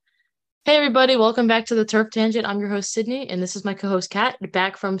Hey everybody, welcome back to the Turf Tangent. I'm your host Sydney, and this is my co-host Kat,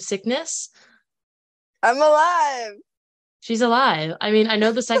 back from sickness. I'm alive. She's alive. I mean, I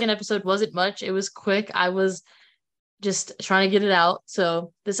know the second episode wasn't much. It was quick. I was just trying to get it out.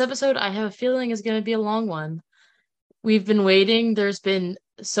 So this episode, I have a feeling is going to be a long one. We've been waiting. There's been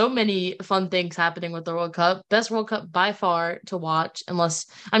so many fun things happening with the World Cup. Best World Cup by far to watch, unless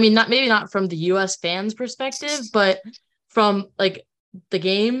I mean not maybe not from the US fans' perspective, but from like the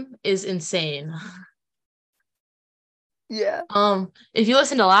game is insane. Yeah. If you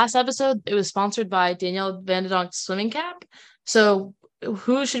listen to last episode, it was sponsored by Danielle Van de Donk's swimming cap. So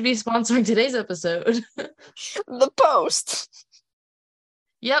who should be sponsoring today's episode? The Post.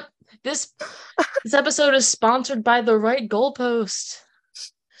 Yep. This this episode is sponsored by the right goalpost.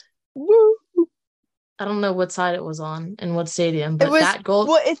 Woo. I don't know what side it was on and what stadium, It but was that goal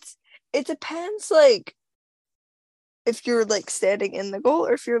well, it depends like if you're like standing in the goal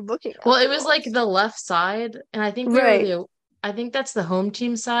or if you're looking at well, the it was goal. like the left side, and I think we were Right. the I think that's the home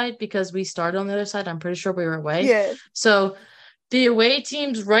team side because we started on the other side. I'm pretty sure we were away. Yeah. So the away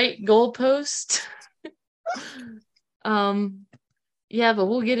team's right goalpost. Um, Yeah, but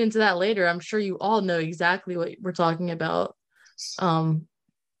we'll get into that later. I'm sure you all know exactly what we're talking about. Um,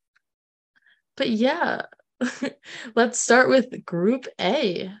 but yeah, let's start with Group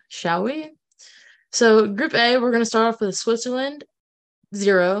A, shall we? So, Group A, we're going to start off with Switzerland,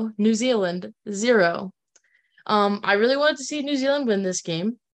 0, New Zealand, 0. I really wanted to see New Zealand win this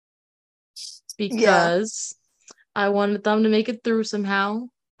game Yeah. because I wanted them to make it through somehow.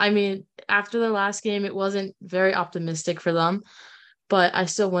 I mean, after the last game, it wasn't very optimistic for them, but I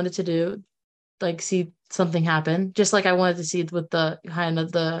still wanted to do like see something happen, just like I wanted to see with the kind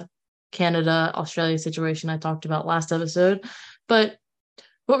of the Canada Australia situation I talked about last episode. But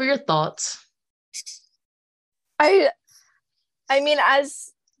what were your thoughts? I I mean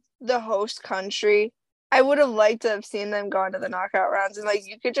as the host country, I would have liked to have seen them go into the knockout rounds and like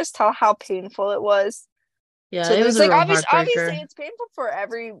you could just tell how painful it was Yeah, to it was lose. a Like real obviously heartbreaker. it's painful for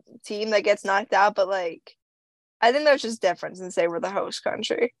every team that gets knocked out, but like I think that's just different since they were the host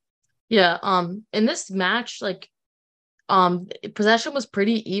country. Yeah, in this match, like possession was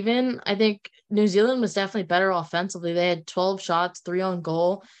pretty even. I think New Zealand was definitely better offensively. They had 12 shots, 3 on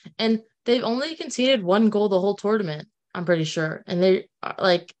goal, and they've only conceded one goal the whole tournament, I'm pretty sure. And they are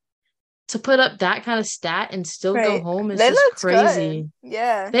like to put up that kind of stat and still go Right. home is They just looked good. crazy.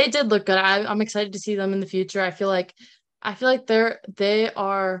 Yeah. They did look good. I'm excited to see them in the future. I feel like they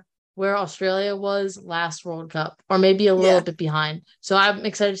are where Australia was last World Cup, or maybe a little Yeah. bit behind. So I'm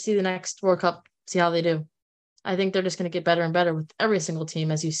excited to see the next World Cup, see how they do. I think they're just going to get better and better with every single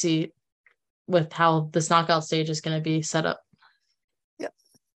team, as you see with how this knockout stage is going to be set up. Yep.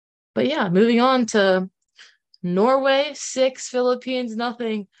 But yeah, moving on to Norway, 6, Philippines,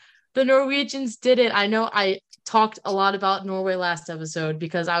 nothing. The Norwegians did it. I know I talked a lot about Norway last episode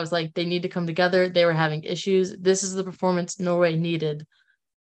because I was like, they need to come together. They were having issues. This is the performance Norway needed.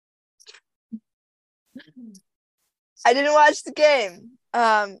 I didn't watch the game.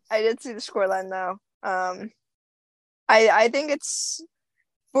 I did see the scoreline though. I think it's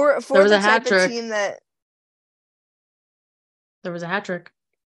There for was the a hat type of trick. team that There was a hat trick.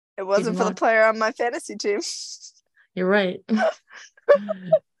 it He wasn't didn't for the watch. player on my fantasy team. You're right.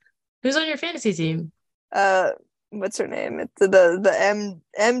 Who's on your fantasy team? uh, what's her name? It's the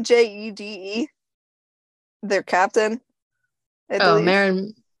MJEDE, their captain, I Oh, believe.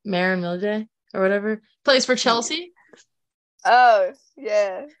 Marin Milde or whatever. Plays for Chelsea. Oh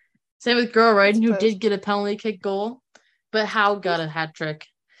yeah, Same with Girl I Ryden, who suppose. did get a penalty kick goal, but Howe got a hat trick.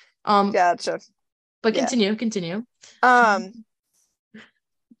 Um, Gotcha. but Yeah. continue. Um.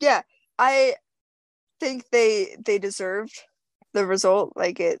 Yeah. I think they deserved the result.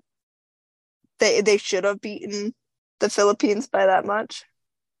 Like they should have beaten the Philippines by that much.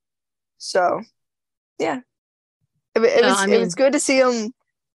 So yeah, it Yeah, was I it was mean, good to see them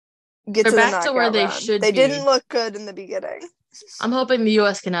get they're to the back to where knockout they round. should They didn't be. look good in the beginning, I'm hoping the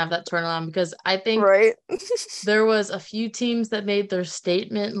US can have that turnaround because I think right? there was a few teams that made their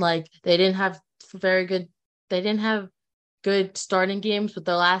statement like they didn't have very good they didn't have good starting games, but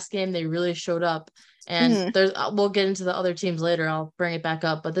the last game they really showed up. And Hmm. there's we'll get into the other teams later. I'll bring it back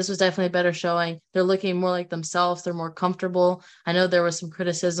up, but this was definitely a better showing. They're looking more like themselves. They're more comfortable. I know there was some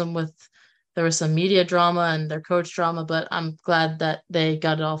criticism with there was some media drama and their coach drama, but I'm glad that they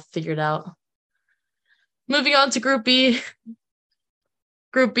got it all figured out. Moving on to Group B.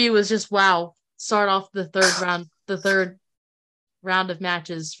 Group B was just wow. Start off the third round of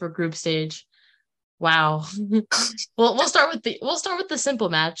matches for group stage. Wow. Well, we'll start with the simple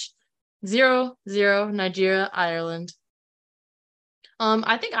match. 0-0 Nigeria, Ireland.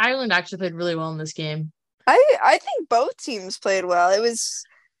 I think Ireland actually played really well in this game. I think both teams played well. It was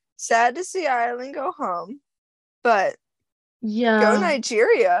sad to see Ireland go home, but go Yeah,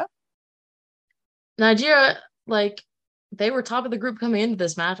 Nigeria. Nigeria, like they were top of the group coming into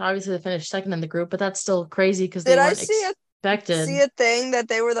this match. Obviously, they finished second in the group, but that's still crazy because they Did I weren't see expected. a thing that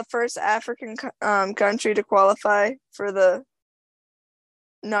they were the first African country to qualify for the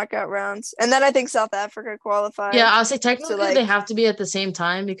knockout rounds, and then I think South Africa Yeah, qualified I'll say to technically they like. have to be at the same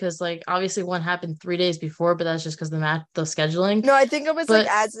time because like obviously one happened 3 days before, but that's just because the scheduling. No, I think it was like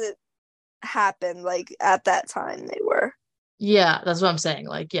But as it happened, like at that time they were. yeah, that's what I'm saying.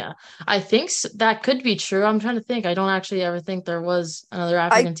 Like, yeah, I think that could be true. I'm trying to think. I don't actually ever think there was another I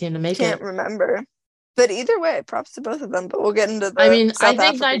African team to make can't it. remember, but either way, props to both of them. But we'll get into I the mean, I South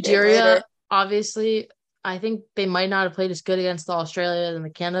think Africa game later. Nigeria, obviously, I think they might not have played as good against the Australia and the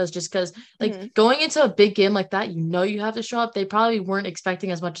Canadas just because, like, Mm-hmm. going into a big game like that, you have to show up. They probably weren't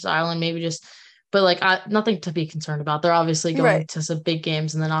expecting as much as Ireland, maybe just, but like, nothing to be concerned about. They're obviously going Right. to some big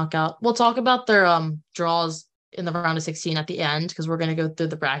games in the knockout. We'll talk about their draws in the round of 16 at the end because we're going to go through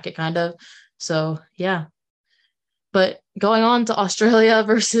the bracket kind of. So, yeah. But going on to Australia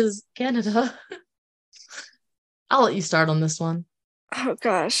versus Canada, I'll let you start on this one. Oh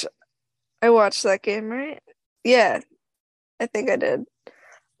gosh, I watched that game, right? Yeah, I think I did.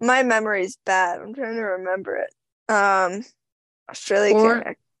 My memory's bad. I'm trying to remember it. Australia Four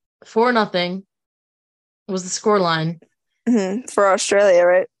came 4-0 was the score line. for Australia,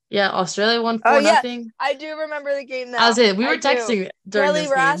 right? Yeah, Australia won Oh four yeah, nothing. I do remember the game I was now. it. We I were do. texting during Kelly this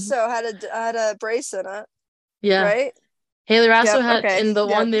game. Rasso had a brace in it, Yeah. right? Haley Rasso Yep. had Okay. in the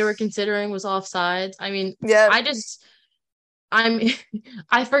Yep. one they were considering was offsides. I mean, Yep. I just I'm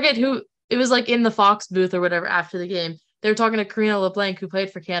I forget who it was like in the Fox booth or whatever after the game. They were talking to Karina LeBlanc who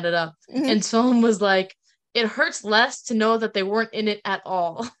played for Canada, Mhm. and someone was like, it hurts less to know that they weren't in it at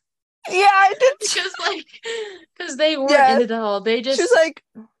all. Yeah, I did. Because they weren't Yeah, in it at all. They she was just like,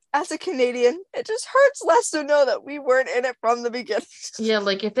 as a Canadian, it just hurts less to know that we weren't in it from the beginning. yeah,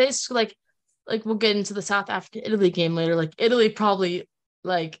 like if they like we'll get into the South Africa Italy game later. Like Italy probably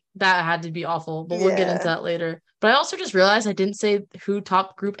like that had to be awful, but we'll get into Yeah. that later. But I also just realized I didn't say who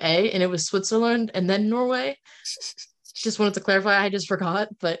topped Group A, and it was Switzerland and then Norway. Just wanted to clarify, I just forgot.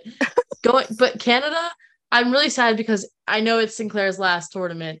 But Canada, I'm really sad because I know it's Sinclair's last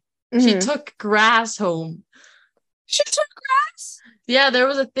tournament. She Mm-hmm. took grass home. She took grass. Yeah, there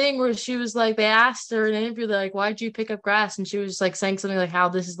was a thing where she was like, they asked her in an interview, like, why'd you pick up grass? And she was just like saying something like how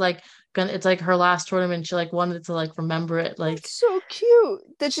this is like gonna, it's like her last tournament. She like wanted to like remember it. Like, That's so cute.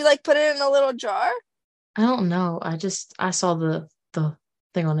 Did she like put it in a little jar? I don't know. I saw the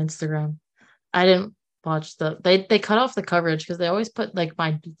thing on Instagram. I didn't watch they cut off the coverage because they always put like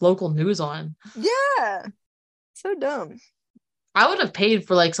my local news on. Yeah. So dumb. I would have paid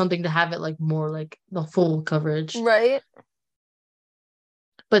for like something to have it like more like the full coverage. Right?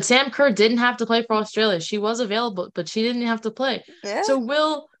 But Sam Kerr didn't have to play for Australia. She was available, but she didn't have to play. Yeah. So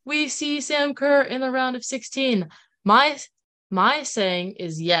will we see Sam Kerr in the round of 16? My saying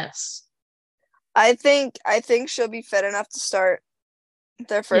is yes. I think she'll be fit enough to start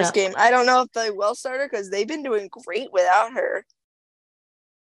their Yeah. first game. I don't know if they will start her because they've been doing great without her. I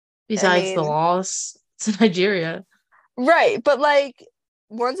Besides the mean, loss to Nigeria. right, but like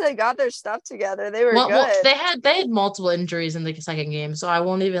once they got their stuff together, they were Well, good. they had multiple injuries in the second game, so I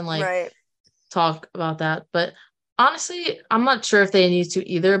won't even like Right. talk about that. But honestly, I'm not sure if they need to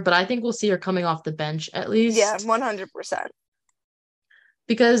either, but I think we'll see her coming off the bench at Yeah, least 100%.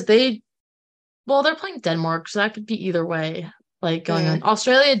 because they're playing Denmark, so that could be either way. Like going on. Mm.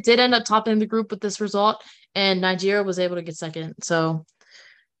 Australia did end up topping the group with this result, and Nigeria was able to get second. So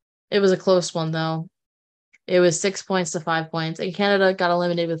it was a close one though. It was 6 points to 5 points, and Canada got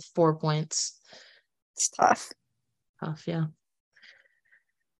eliminated with 4 points. It's tough. Tough, yeah.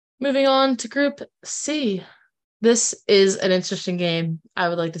 Moving on to Group C. This is an interesting game, I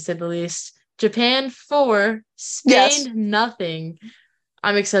would like to say the least. Japan 4, Yes. Spain nothing.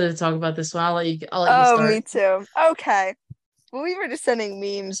 I'm excited to talk about this one. I'll let you Oh, start. me too. Okay. Well, we were just sending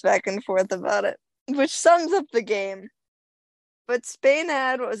memes back and forth about it, which sums up the game. But Spain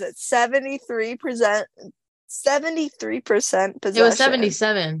had, what was it, 73%, 73% possession. It was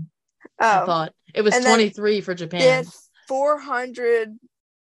 77. I Oh, thought. It was and then 23 for they Japan. had 400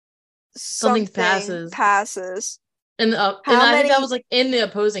 Something something passes. And How I think that many? was like in the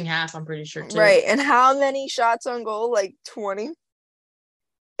opposing half, I'm pretty sure too. Right. And how many shots on goal? Like 20?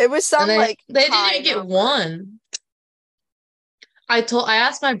 It was some And like they didn't high even get number. one. I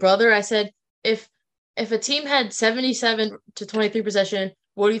asked my brother, I said, if a team had 77 to 23 possession,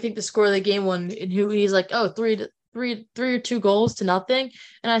 what do you think the score of the game won? And he's like, oh, three or two goals to nothing.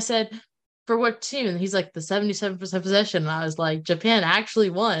 And I said, for what team? And he's like, the 77% possession. And I was like, Japan actually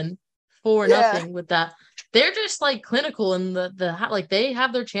won 4-0 with that. They're just like clinical in like they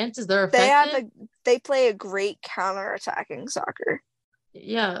have their chances. They're effective. They play a great counter-attacking soccer.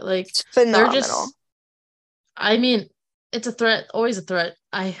 Yeah, like it's phenomenal. They're just, I mean, it's a threat, always a threat.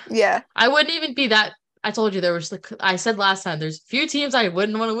 I wouldn't even be that. I told you there was like I said last time, there's few teams I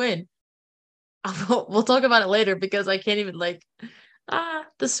wouldn't want to win. We'll talk about it later because I can't even like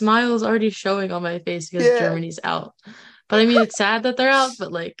the smile is already showing on my face because Germany's out. But I mean, it's sad that they're out,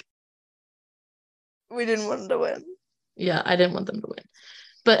 but like we didn't want them to win. Yeah, I didn't want them to win.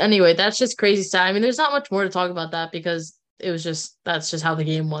 But anyway, that's just crazy stuff. I mean, there's not much more to talk about that because that's just how the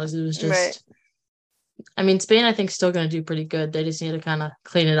game was. It was just right. I mean, Spain, I think, is still going to do pretty good. They just need to kind of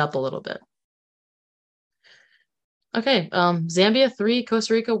clean it up a little bit. Okay, Zambia 3,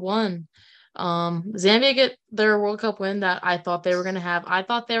 Costa Rica 1. Zambia get their World Cup win that I thought they were going to have. I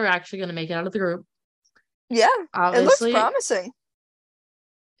thought they were actually going to make it out of the group. Yeah, obviously, it looks promising.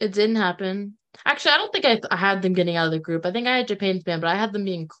 It didn't happen. Actually, I don't think I had them getting out of the group. I think I had Japan, but I had them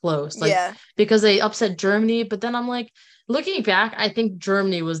being close, because they upset Germany. But then I'm like, looking back, I think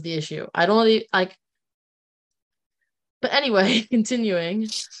Germany was the issue. I don't really like. But anyway, continuing.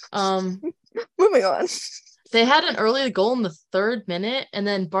 Moving on. They had an early goal in the 3rd minute, and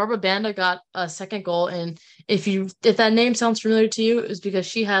then Barbara Banda got a second goal. And if that name sounds familiar to you, it was because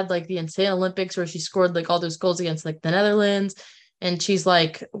she had like the insane Olympics where she scored like all those goals against like the Netherlands, and she's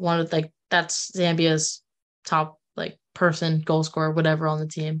like one of like that's Zambia's top like person goal scorer, whatever on the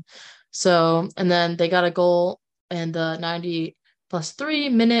team. So, and then they got a goal in the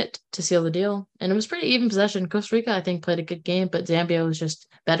 90+3 minute to seal the deal, and it was pretty even possession. Costa Rica, I think, played a good game, but Zambia was just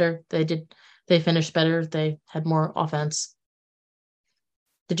better. They finished better. They had more offense.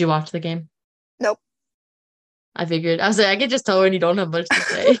 Did you watch the game? Nope. I figured. I was like, I could just tell when you don't have much to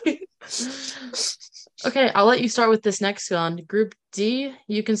say. Okay, I'll let you start with this next one. Group D,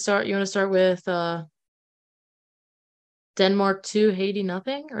 you can start. You want to start with Denmark 2, Haiti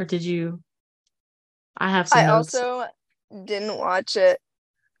nothing? Or did you? I have some notes. I also didn't watch it.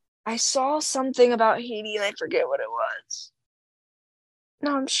 I saw something about Haiti and I forget what it was.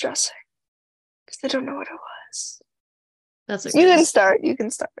 Now I'm stressing because I don't know what it was. That's okay. You can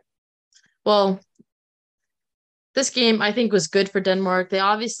start. Well, this game I think was good for Denmark.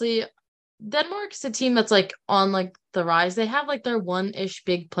 Denmark's a team that's like on like the rise. They have like their one-ish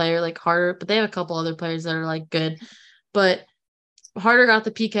big player like Harder, but they have a couple other players that are like good. But Harder got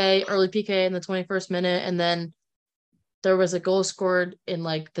the early PK in the 21st minute, and then there was a goal scored in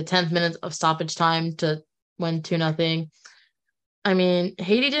like the 10th minute of stoppage time to win 2-0. I mean,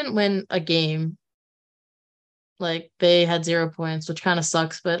 Haiti didn't win a game. Like they had 0 points, which kind of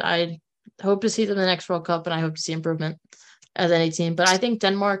sucks, but I hope to see them in the next World Cup, and I hope to see improvement as any team. But I think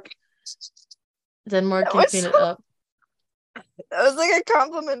Denmark can clean it up. That was like a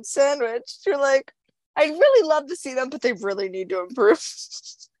compliment sandwich. You're like, I'd really love to see them, but they really need to improve.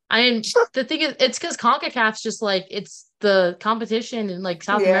 I mean, the thing is, it's because CONCACAF's just like, it's the competition and like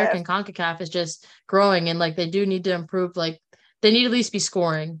South American CONCACAF is just growing, and like they do need to improve. Like they need to at least be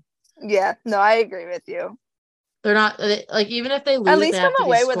scoring. Yeah, no, I agree with you. They're not like, even if they lose, at least they have come to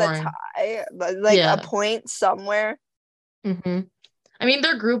away be with a tie, like a point somewhere. Mm-hmm. I mean,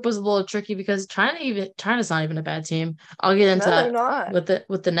 their group was a little tricky because China's not even a bad team. I'll get into that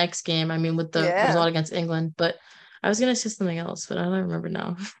with the next game. I mean, with the result against England, but I was gonna say something else, but I don't remember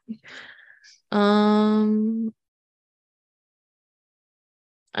now.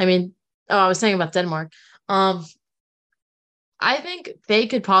 I mean, I was saying about Denmark. I think they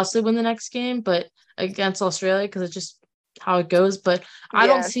could possibly win the next game, but against Australia, because it's just how it goes. But I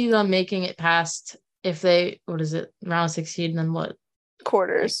don't see them making it past round 16 and then what?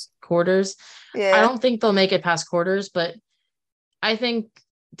 Quarters. Yeah. I don't think they'll make it past quarters, but I think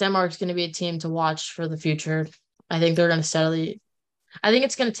Denmark's going to be a team to watch for the future. I think they're going to I think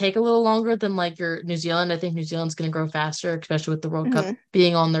it's going to take a little longer than like your New Zealand. I think New Zealand's going to grow faster, especially with the World Cup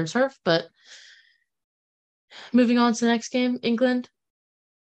being on their turf. But moving on to the next game, England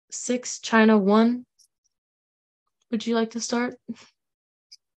 6, China 1. Would you like to start?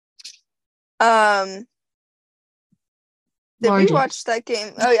 Did we watch that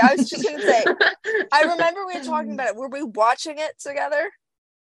game? Oh, yeah, I was just gonna say. I remember we were talking about it. Were we watching it together?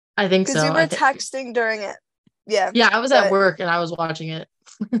 I think so. Because we were texting during it. Yeah. Yeah, I was at work and I was watching it.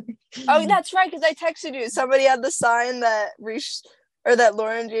 Oh, that's right. Because I texted you. Somebody had the sign that that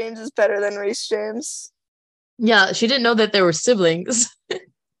Lauren James is better than Reece James. Yeah, she didn't know that they were siblings.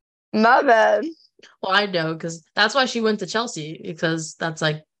 My bad. Well, I know because that's why she went to Chelsea, because that's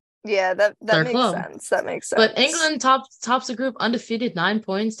like Yeah, that Their makes club. sense. That makes But sense. England tops the group undefeated, 9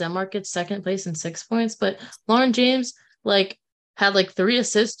 points. Denmark gets second place and 6 points. But Lauren James like had like 3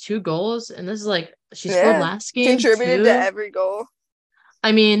 assists, 2 goals, and this is like she scored Yeah. last game Contributed to too. every goal.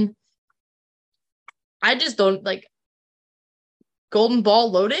 I mean, I just don't like golden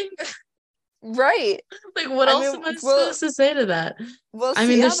ball loading. Right. Like, what I else mean, am I supposed to say to that? we'll I see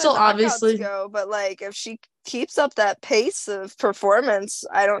mean, how there's the still knockouts obviously, go, but like if she keeps up that pace of performance,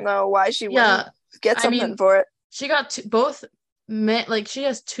 I don't know why she wouldn't yeah. get I something mean, for it. she got both like she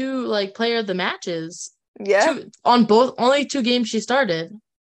has two like player of the matches. Yeah. Two on both only 2 games she started.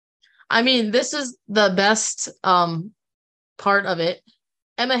 I mean, this is the best part of it.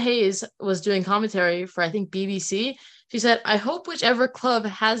 Emma Hayes was doing commentary for, I think, BBC. She said, I hope whichever club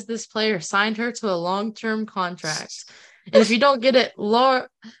has this player signed her to a long-term contract. And if you don't get it, Lauren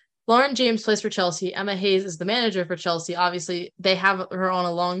James plays for Chelsea. Emma Hayes is the manager for Chelsea. Obviously, they have her on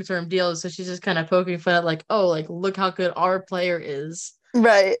a long-term deal, so she's just kind of poking fun at like, oh, like look how good our player is,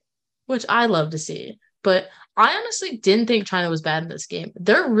 Right. which I love to see. But I honestly didn't think China was bad in this game.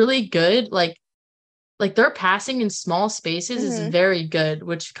 They're really good. Like their passing in small spaces is Hmm. very good,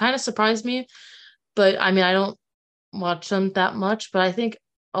 which kind of surprised me. But I mean, I don't watch them that much, but I think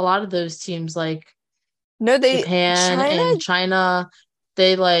a lot of those teams like No, Japan China, and China,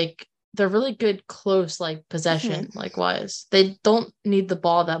 they're really good close like mhm. possession like wise. They don't need the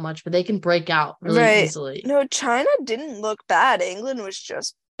ball that much, but they can break out really Right. easily. No, China didn't look bad. England was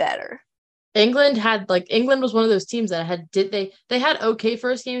just better. England was one of those teams that they had okay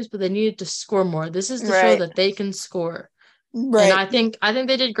first games, but they needed to score more. This is to show Right. that they can score. And Right. I think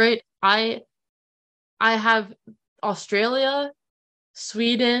they did great. I have Australia,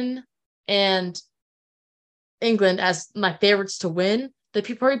 Sweden, and England as my favorites to win. The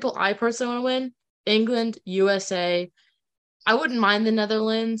people I personally want to win, England, USA. I wouldn't mind the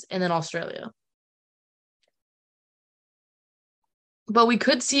Netherlands and then Australia. But we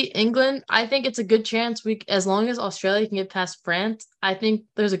could see England. I think it's a good chance as long as Australia can get past France, I think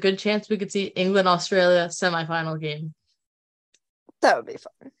there's a good chance we could see England Australia semifinal game. That would be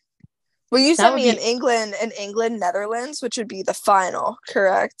fun. Well, you That sent would me be An England Netherlands, which would be the final,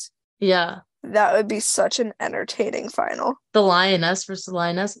 correct? yeah. That would be such an entertaining final. The Lioness versus the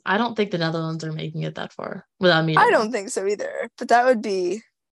Lioness. I don't think the Netherlands are making it that far without I meeting don't them. think so either, but that would be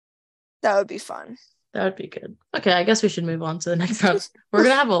fun. That would be good. Okay, I guess we should move on to the next round. We're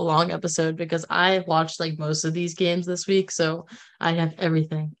gonna have a long episode because I watched like most of these games this week, so I have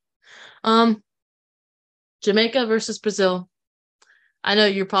everything. Um, Jamaica versus Brazil. I know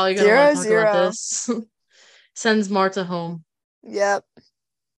you're probably gonna want to Zero talk about zero. this. Sends Marta home. Yep.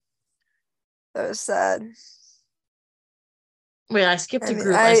 That was sad. Wait, I skipped I a mean,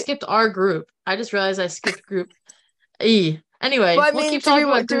 group. I skipped our group. I just realized I skipped group E. well, Anyway, I we'll mean, keep talking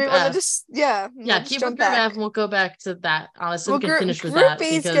about do group we want to F. just, yeah, Yeah, we'll just keep with jump group back. F and we'll go back to that. Honestly, Well, we can finish with group that B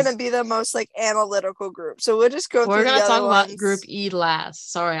is gonna because be the most like analytical group, so we'll just go we're through the gonna other talk about group ones. E last.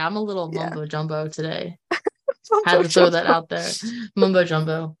 Sorry, I'm a little Yeah. mumbo jumbo today. Had Jumbo to throw that jumbo. out there. Mumbo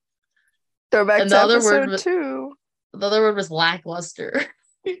jumbo. Throwback And to episode 2. the other word was lackluster.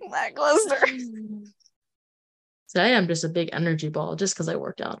 Lackluster. Today I'm just a big energy ball just because I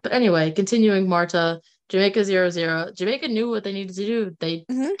worked out. But anyway, continuing Marta, Jamaica 0-0. Jamaica knew what they needed to do. They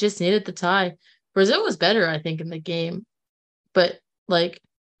Hmm. just needed the tie. Brazil was better, I think, in the game. But like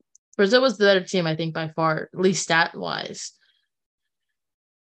Brazil was the better team, I think, by far, at least stat wise.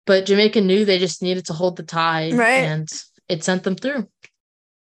 But Jamaica knew they just needed to hold the tie Right. and it sent them through. Yeah.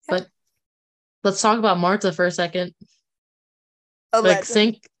 But let's talk about Marta for a second. A Like legend.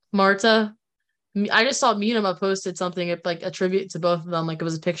 sync Marta. I just saw Minima posted something like a tribute to both of them. Like it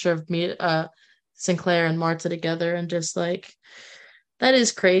was a picture of me, Sinclair and Marta together, and just like that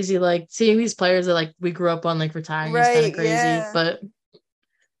is crazy. Like seeing these players that like we grew up on like retiring is kind of Right. crazy. Yeah. But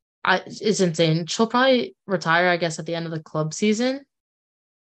it's insane. She'll probably retire, I guess, at the end of the club season.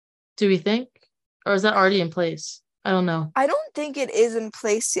 Do we think, or is that already in place? I don't know. I don't think it is in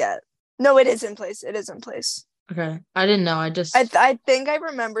place yet. No, it is in place. It is in place. Okay, I didn't know. I think I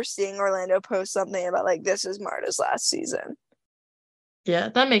remember seeing Orlando post something about like this is Marta's last season. Yeah,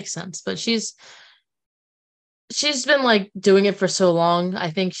 that makes sense. But she's been like doing it for so long. I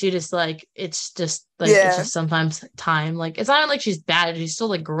think she just like it's Yeah. just sometimes time. Like it's not like she's bad. She's still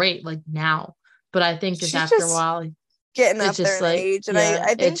like great like now. But I think just She's after a just while, getting up it's there just in like age, and yeah,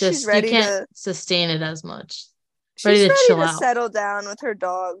 I it think just you can't sustain it as much. Ready she's to ready chill to out. settle down with her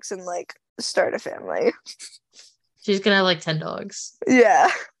dogs and like start a family. She's gonna have like 10 dogs. Yeah.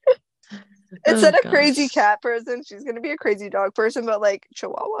 Instead Oh of crazy gosh. cat person, she's gonna be a crazy dog person, but like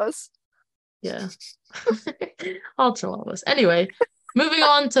chihuahuas. Yeah. All chihuahuas. Anyway, Moving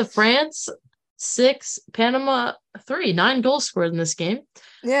on to France, 6, Panama 3, 9 goals scored in this game.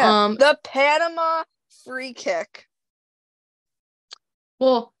 Yeah. The Panama free kick.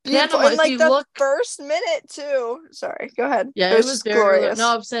 Well, Beautiful. Panama, And if like you the look, first minute too. Sorry, go ahead. yeah, It it was was just very early. glorious.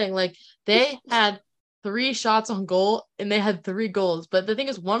 No, I'm saying like they had 3 shots on goal and they had 3 goals. But the thing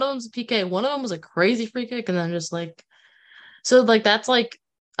is, one of them's a PK, one of them was a crazy free kick, and then just like so like that's like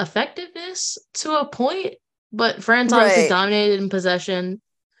effectiveness to a point. But France obviously Right. dominated in possession.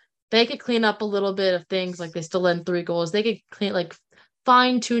 They could clean up a little bit of things, like they still led 3 goals. They could clean like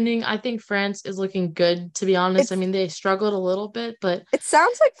fine tuning. I think France is looking good, to be honest. I It's mean, they struggled a little bit, but it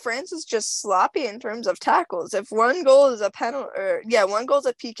sounds like France is just sloppy in terms of tackles. If one goal is a penalty, or yeah, one goal's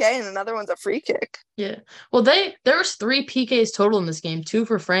a PK and another one's a free kick. yeah. Well, there was 3 PKs total in this game, 2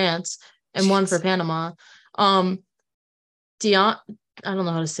 for France and 1 for Jeez. Panama. Dion, I don't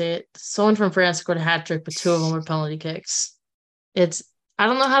know how to say it. Someone from France scored a hat trick, but 2 of them were penalty kicks. It's I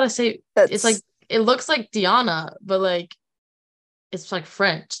don't know how to say. It's like That's it looks like Diana, but like it's like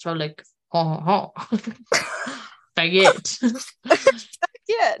French, so like ho ho ho. Baguette.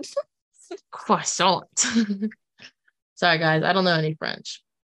 yeah. Croissant. Sorry guys, I don't know any French.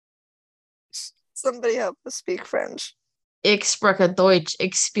 Somebody help us speak French. Ich spreche Deutsch,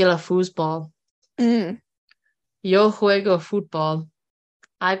 ich spiele Fußball. Mm. Yo juego fútbol.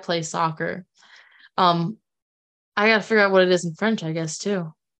 I play soccer. I gotta figure out what it is in French, I guess,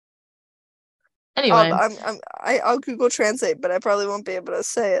 too. Anyway, I'll Google Translate, but I probably won't be able to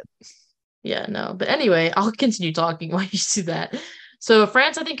say it. yeah, no. But anyway, I'll continue talking while you do that. So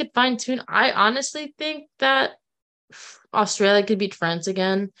France, I think, could fine tune. I honestly think that Australia could beat France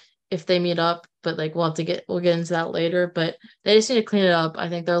again if they meet up, but like we'll get into that later. But they just need to clean it up. I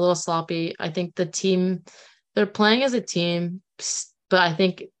think they're a little sloppy. I think the team they're playing as a team, but I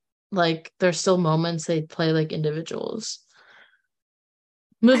think like there's still moments they play like individuals.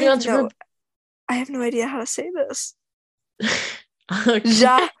 Moving on to group. I have no idea how to say this.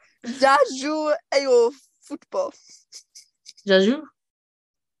 Okay. Já joue au football. Jaju?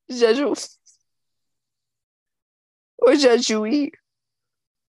 Já joue. Or já joue.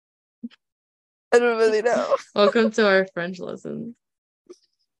 I don't really know. Welcome to our French lessons.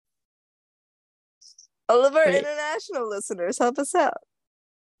 All of our international listeners, help us out.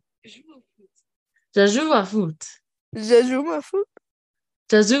 Je joue à foot. Je joue ma foot.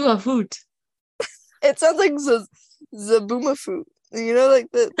 Je joue à foot. It sounds like Zaboomafoo. You know,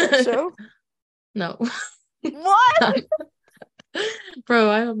 like the show? No. What? Bro,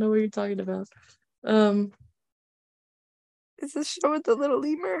 I don't know what you're talking about. Is this show with the little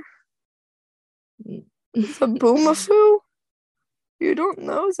lemur? Zaboomafoo? You don't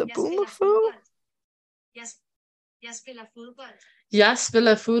know Zaboomafoo? Yes, spiller fodbold. Jeg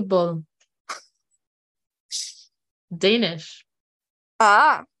spiller fodbold. Danish.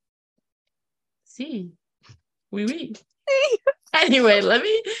 Ah. See. Oui, oui. Anyway, let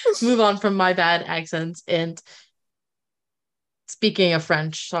me move on from my bad accents and speaking of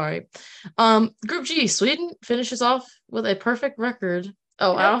French, sorry. Group G, Sweden finishes off with a perfect record.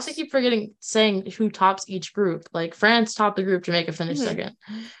 Oh, I also keep forgetting saying who tops each group. Like France topped the group, Jamaica finished second.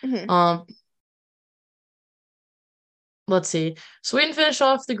 Let's see. Sweden finished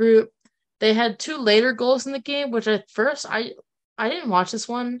off the group. They had 2 later goals in the game, which at first I didn't watch this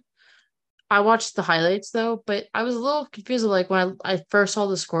one. I watched the highlights though, but I was a little confused. Like when I first saw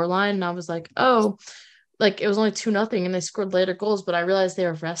the score line, and I was like, oh, like it was only 2-0, and they scored later goals. But I realized they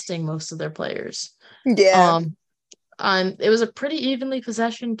were resting most of their players. Yeah. It was a pretty evenly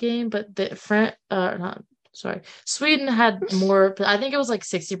possession game, but Sweden had more. I think it was like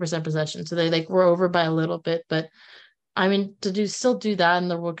 60% possession, so they like were over by a little bit. But I mean, to still do that in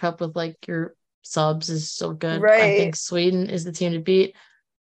the World Cup with like your subs is so good. Right. I think Sweden is the team to beat.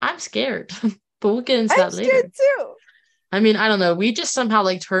 I'm scared, but we'll get into that later. I'm scared too. I mean, I don't know. We just somehow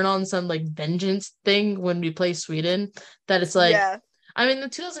like turn on some like vengeance thing when we play Sweden. That it's like, yeah. I mean, the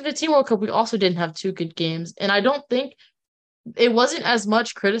 2015 World Cup, we also didn't have 2 good games, and I don't think it wasn't as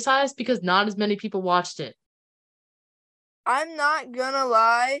much criticized because not as many people watched it. I'm not gonna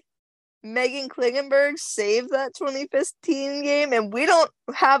lie. Megan Klingenberg saved that 2015 game, and we don't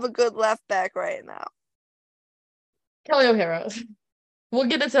have a good left back right now. Kelly O'Hara. We'll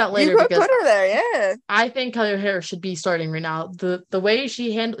get into that later. You could put her there, yeah. I think Kelly O'Hara should be starting right now. The way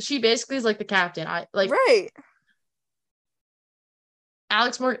she basically is like the captain. Right.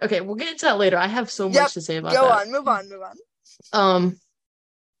 Alex Morgan. Okay, we'll get into that later. I have so much to say about that. Go on, move on.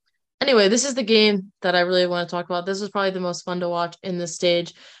 Anyway, this is the game that I really want to talk about. This was probably the most fun to watch in this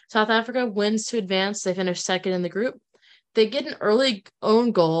stage. South Africa wins to advance. They finish second in the group. They get an early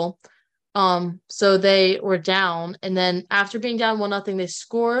own goal. So they were down, and then after being down 1-0, they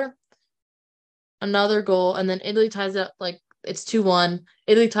score another goal, and then Italy ties it up, like it's 2-1.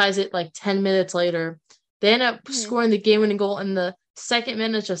 Italy ties it like 10 minutes later. They end up Mhm. scoring the game-winning goal in the second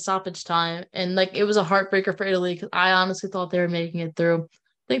minute of stoppage time, and like it was a heartbreaker for Italy because I honestly thought they were making it through.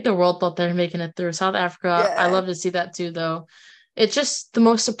 I think the world thought they were making it through. South Africa, I Yeah. love to see that too, though. It's just the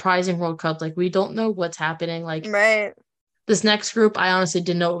most surprising World Cup. Like we don't know what's happening. Like Right. this next group, I honestly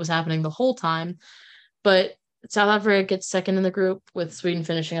didn't know what was happening the whole time, but South Africa gets second in the group with Sweden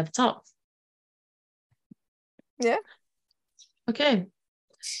finishing at the top. Yeah. Okay.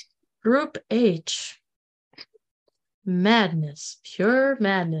 Group H. Madness. Pure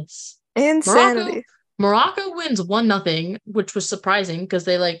madness. Morocco Insanity. Morocco wins 1-0, which was surprising because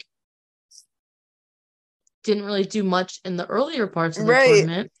they like didn't really do much in the earlier parts of the Right.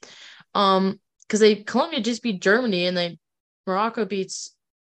 tournament. Because Colombia just beat Germany and then Morocco beats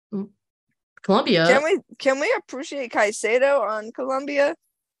Colombia. Can we appreciate Caicedo on Colombia?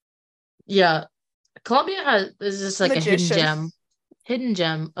 Yeah. Colombia is just like a Magician. hidden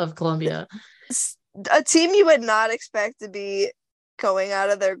gem of Colombia. A team you would not expect to be going out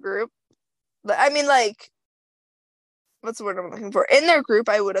of their group. I mean, like, what's the word I'm looking for? In their group,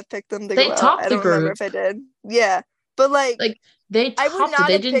 I would have picked them to They go out. I topped the don't remember group. if I did. Yeah. But, like, They I would topped it. not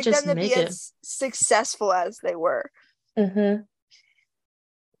They have didn't picked them just to be make it. as successful as they were. Mm-hmm.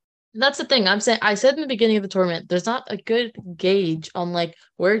 That's the thing. I said in the beginning of the tournament, there's not a good gauge on like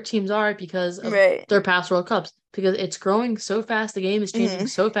where teams are because of Right. their past World Cups because it's growing so fast. The game is changing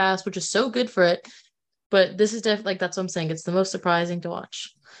so fast, which is so good for it. But this is definitely like that's what I'm saying. It's the most surprising to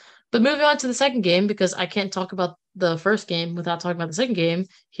watch. But moving on to the second game because I can't talk about the first game without talking about the second game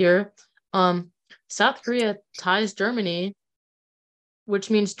here. South Korea ties Germany, which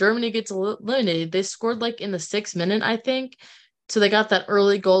means Germany gets eliminated. They scored like in the 6th minute, I think. So they got that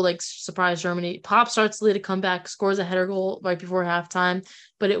early goal, like surprise Germany. Pop starts to lead a comeback, scores a header goal right before halftime,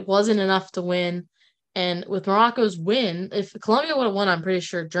 but it wasn't enough to win. And with Morocco's win, if Colombia would have won, I'm pretty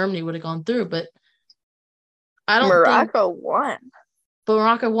sure Germany would have gone through. But I don't think. Morocco won. But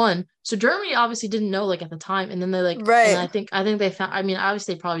Morocco won, so Germany obviously didn't know like at the time, and then they like, and Right. I think they found. I mean,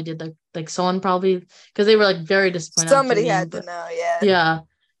 obviously they probably did like someone probably because they were like very disappointed after the Somebody game, had to but know, yeah. yeah,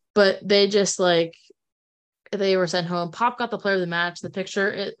 but they just like they were sent home. Pop got the player of the match. The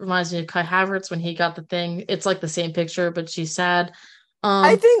picture, it reminds me of Kai Havertz when he got the thing. It's like the same picture, but she's sad.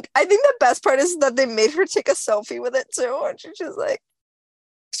 I think the best part is that they made her take a selfie with it too, and she's just like,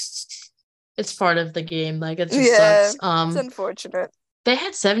 it's part of the game. Like it just yeah, sucks. it's unfortunate. They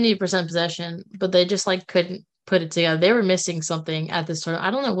had 70% possession, but they just like couldn't put it together. They were missing something at this tournament. I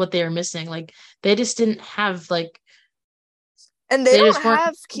don't know what they were missing. Like they just didn't have like And they they don't just weren't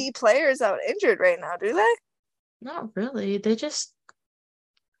have key players out injured right now, do they? not really. They just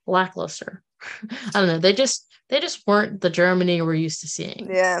lackluster. I don't know. They just weren't the Germany we're used to seeing.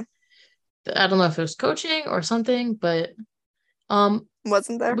 Yeah. I don't know if it was coaching or something, but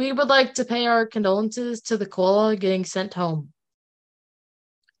Wasn't there? we would like to pay our condolences to the koala getting sent home.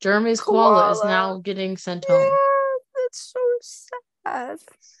 Germany's koala is now getting sent home. Yeah, that's so sad.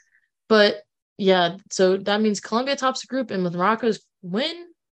 But yeah, so that means Colombia tops the group, and with Morocco's win,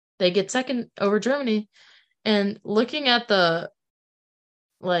 they get second over Germany. And looking at the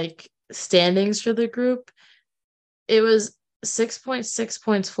like standings for the group, it was 6.6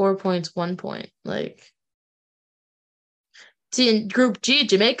 points, 4 points, 1 point. Like, see, in Group G,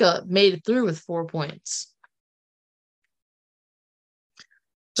 Jamaica made it through with 4 points.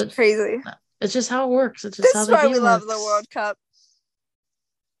 But crazy. It's just how it works. It's just this how is the why game we works. love the World Cup.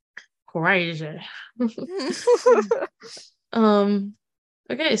 Crazy.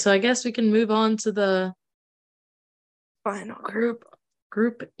 Okay, so I guess we can move on to the final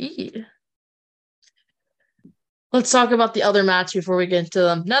group E. Let's talk about the other match before we get into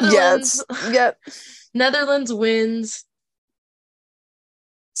them. Netherlands. Yep. Netherlands wins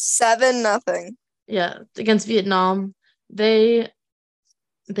 7-0. Yeah, against Vietnam. They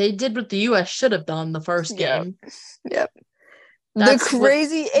did what the US should have done the first game. Yep.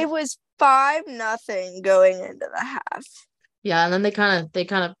 It was 5-0 going into the half. Yeah, and then they kind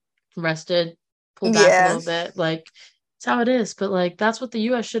of rested, pulled back a little bit. Like it's how it is. But like that's what the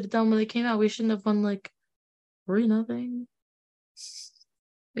US should have done when they came out. We shouldn't have won like 3-0.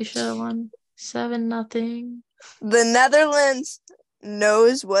 We should have won 7-0. The Netherlands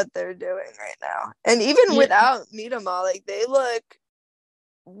knows what they're doing right now. And even without Miedema, like they look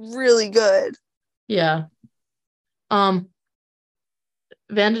really good. Yeah.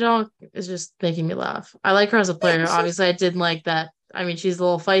 Van de Donk is just making me laugh. I like her as a player. Obviously, I didn't like that. I mean, she's a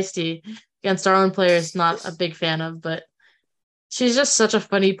little feisty against our own players. Not a big fan of, but she's just such a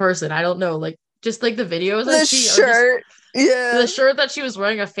funny person. I don't know, like just like the videos I The see are just shirt. Yeah. the shirt that she was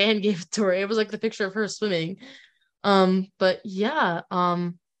wearing. A fan gave it to her. It was like the picture of her swimming. But yeah,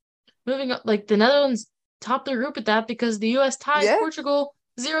 moving up, like the Netherlands topped their group at that because the US tied Yeah. Portugal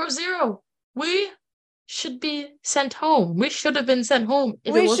 0-0. We should be sent home. We should have been sent home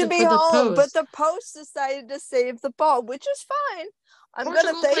if it We should wasn't be for the home, but post. the post decided to save the ball, which is fine. I'm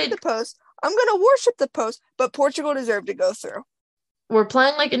gonna Portugal thank the played. post. I'm gonna worship the post, but Portugal deserved to go through. We're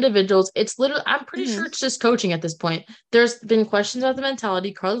playing like individuals. It's literally, I'm pretty Mm-hmm. sure it's just coaching at this point. There's been questions about the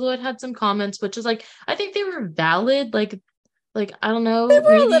mentality. Carly Lloyd had some comments, which is like, I think they were valid. Like I don't They know, were a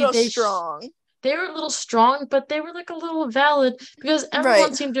maybe little strong. they were a little strong, but they were like a little valid because Right.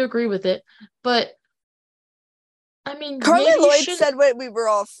 everyone seemed to agree with it. But I mean, Carly maybe you Lloyd shouldn't. said what we were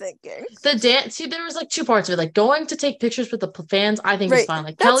all thinking. The dance, see, there was like two parts of it. Like going to take pictures with the fans, I think is Right. fine.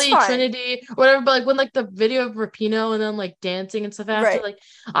 Like That's Kelly, fine. Trinity, whatever. But like when like the video of Rapinoe and then like dancing and stuff after, Right. like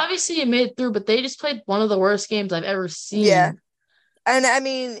obviously it made it through, but they just played one of the worst games I've ever Yeah. seen. And I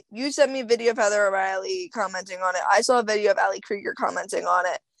mean, you sent me a video of Heather O'Reilly commenting on it. I saw a video of Ali Krieger commenting on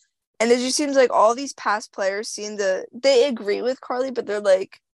it. And it just seems like all these past players they agree with Carly, but they're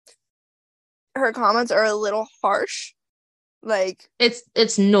like, her comments are a little harsh. Like,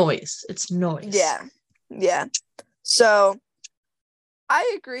 It's noise. It's noise. yeah. Yeah. So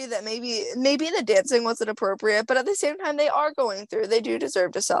I agree that maybe the dancing wasn't appropriate, but at the same time, they are going through. They do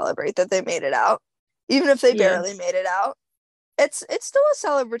deserve to celebrate that they made it out, even if they Yeah. barely made it out. It's still a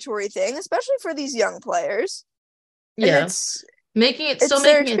celebratory thing, especially for these young players. And Yeah. it's Still their making it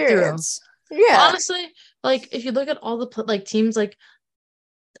through. experience. Yeah. Honestly, like if you look at all the like teams, like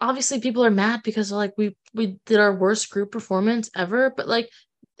obviously people are mad because like we did our worst group performance ever, but like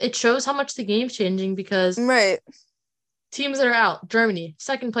it shows how much the game's changing because Right. teams that are out: Germany,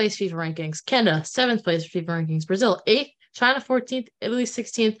 second place FIFA rankings; Canada, seventh place FIFA rankings; Brazil, eighth; China, 14th; Italy,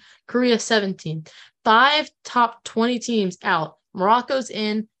 16th; Korea, 17th. Five top 20 teams out. Morocco's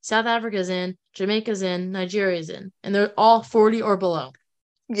in, South Africa's in, Jamaica's in, Nigeria's in, and they're all 40 or below.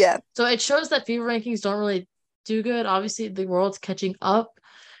 Yeah. So it shows that FIFA rankings don't really do good. Obviously, the world's catching up.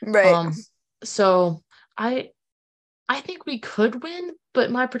 Right. So I think we could win, but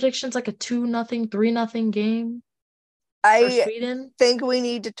my prediction's like a 2-0, 3-0 game for I Sweden. think we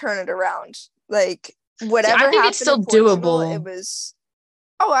need to turn it around. Like, See, whatever I think happened it's still in Portugal, doable. it was.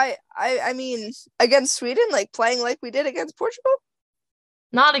 Oh, I mean, against Sweden, like playing like we did against Portugal.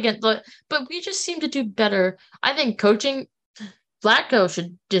 Not again, but we just seem to do better. I think coaching Vlatko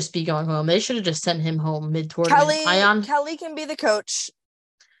should just be going home. They should have just sent him home mid-tournament. Kelly can be the coach.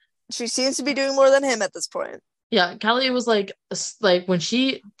 She seems to be doing more than him at this point. Yeah, Kelly was like when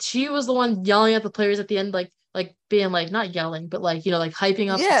she was the one yelling at the players at the end, like being like not yelling, but like like hyping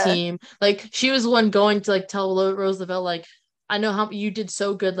up the Yeah. team. Like she was the one going to like tell Roosevelt like, I know how you did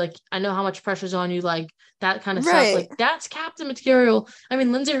so good. Like I know how much pressure's on you. Like that kind of stuff. Right. Like that's captain material. I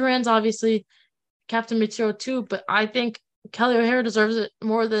mean, Lindsay Horan's obviously captain material too, but I think Kelly O'Hara deserves it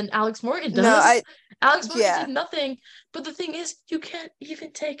more than Alex Morgan does. No, Alex Morgan yeah. did nothing. But the thing is, you can't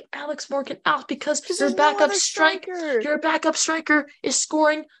even take Alex Morgan out because your there's no backup other striker. your backup striker is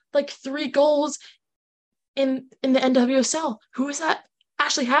scoring like 3 goals in the NWSL. Who is that?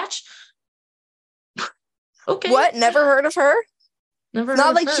 Ashley Hatch? Okay. What? Never heard of her? Never It's heard not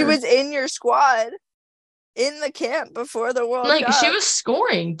of like her. she was in your squad in the camp before the World Like Cup. she was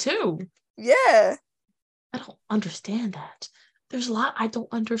scoring too. Yeah. I don't understand that. There's a lot I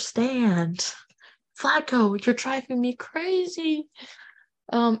don't understand. Vlatko, you're driving me crazy.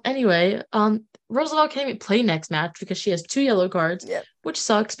 Anyway, Roosevelt can't even play next match because she has 2 yellow cards, Yep. which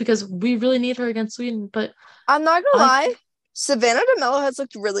sucks because we really need her against Sweden. But I'm not gonna lie, Savannah DeMello has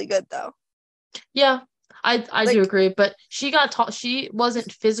looked really good though. Yeah, I do agree. But she got taught she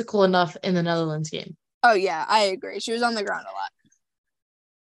wasn't physical enough in the Netherlands game. Oh yeah, I agree. She was on the ground a lot.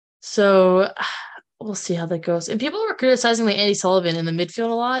 So we'll see how that goes. And people were criticizing like Andy Sullivan in the midfield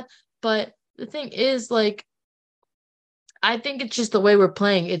a lot, but the thing is, like, I think it's just the way we're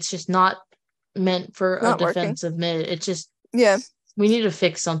playing. It's just not meant for a defensive mid. It's just we need to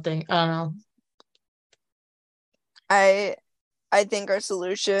fix something. I don't know. I think our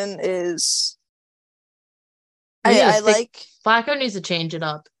solution is Vlatko needs to change it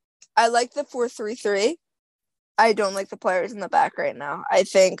up. I like the 4-3-3. I don't like the players in the back right now. I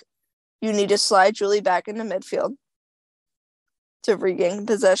think you need to slide Julie back into midfield to regain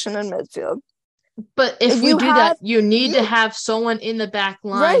possession in midfield. But if we do that, you need to have someone in the back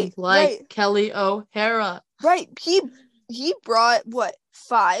line Kelly O'Hara. Right. He brought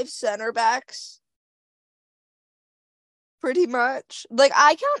 5 center backs? Pretty much. Like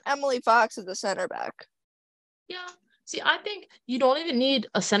I count Emily Fox as a center back. Yeah. See, I think you don't even need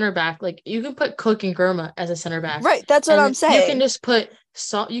a center back. Like you can put Cook and Gurma as a center back, Right, that's what and I'm then you can saying.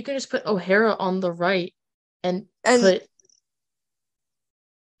 just put O'Hara on the right, and And put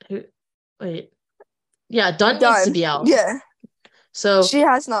who? Wait, yeah, Dunn needs to done. be out. Yeah. So She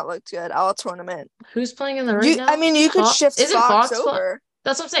has not looked good all tournament. who's playing in the right I now? mean, you could shift Isn't Fox Fox? over.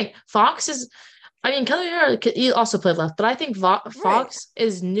 That's what I'm saying. Fox is. I mean, Kelly O'Hara, he also played left, but I think Right. Fox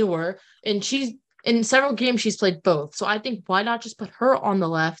is newer, and she's in several games she's played both. So I think why not just put her on the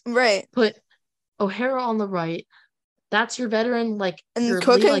left, Right. put O'Hara on the right. That's your veteran, like And your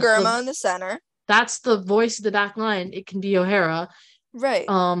Cook lead, and like Gurma in the center. that's the voice of the back line. It can be O'Hara. Right.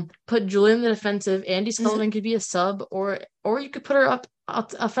 Put Julie in the defensive. Andy Mm-hmm. Sullivan could be a sub, or you could put her up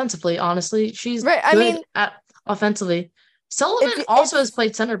offensively. Honestly, she's Right. I good mean, at offensively. Sullivan also has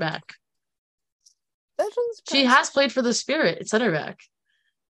played center back. She has played for the Spirit at center back.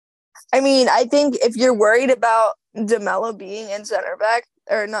 I mean, I think if you're worried about DeMello being in center back,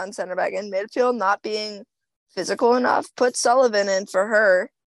 or not in center back, in midfield, not being physical enough, put Sullivan in for her.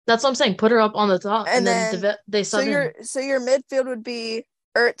 That's what I'm saying. Put her up on the top, and then they sub in. So your midfield would be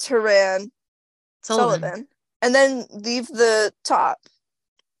Ertz, Horan, Sullivan, and then leave the top.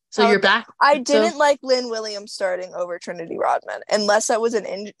 So you're back. I didn't like Lynn Williams starting over Trinity Rodman, unless that was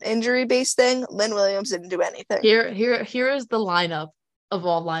an injury-based thing. Lynn Williams didn't do anything. Here is the lineup of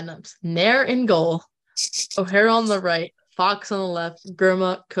all lineups. Nair in goal, O'Hara on the right, Fox on the left,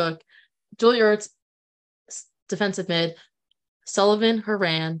 Gurma, Cook, Julie Ertz, defensive mid, Sullivan,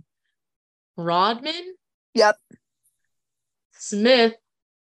 Horan, Rodman. Yep. Smith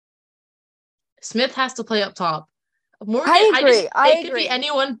has to play up top. Morgan, I agree. It could be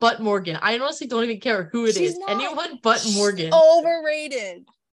anyone but Morgan. I honestly don't even care who it is. Anyone but Morgan. Overrated.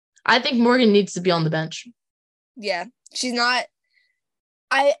 I think Morgan needs to be on the bench. Yeah, she's not.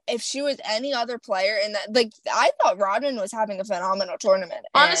 If she was any other player in that, like, I thought Rodman was having a phenomenal tournament.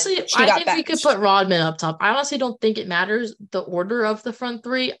 Honestly, I think we could put Rodman up top. I honestly don't think it matters the order of the front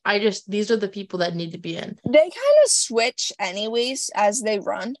three. These are the people that need to be in. They kind of switch anyways as they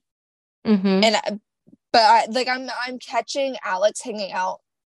run. Mm-hmm. But I'm catching Alex hanging out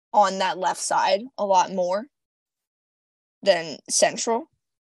on that left side a lot more than central.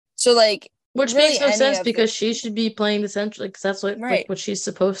 So like, which really makes no sense because she should be playing the central, because that's what she's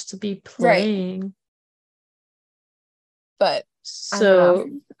supposed to be playing. Right. But so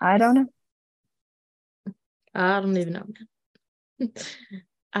I don't know. I don't even know.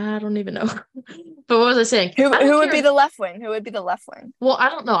 I don't even know. But what was I saying? Who would be the left wing? Who would be the left wing? Well, I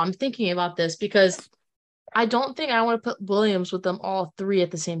don't know. I'm thinking about this because I don't think I want to put Williams with them all three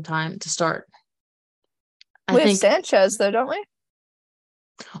at the same time to start. We have Sanchez, though, don't we?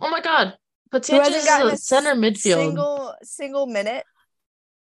 Oh my God. But Sanchez is a center midfield. Single minute.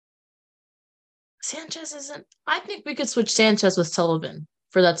 Sanchez isn't. I think we could switch Sanchez with Sullivan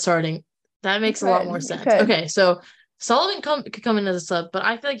for that starting. That makes a lot more sense. Okay, so Sullivan could come in as a sub, but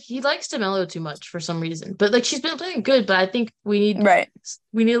I feel like he likes DeMello too much for some reason. But like she's been playing good, but I think we need a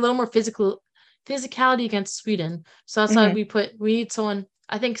little more physicality against Sweden. So that's why we need someone.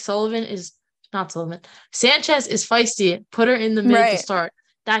 I think Sanchez is feisty. Put her in the mid to start.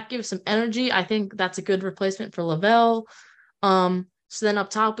 That gives some energy. I think that's a good replacement for Lavelle. So then up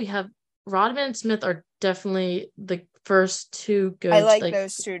top we have Rodman and Smith are definitely the first two good. I like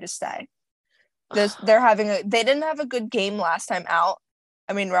those two to stay. They didn't have a good game last time out.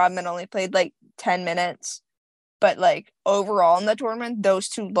 I mean, Rodman only played like 10 minutes, but like overall in the tournament, those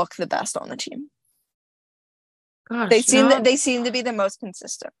two look the best on the team. Gosh, they seem to be the most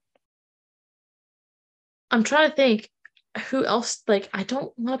consistent. I'm trying to think who else. Like, I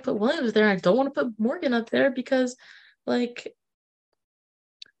don't want to put Williams there. I don't want to put Morgan up there because, like,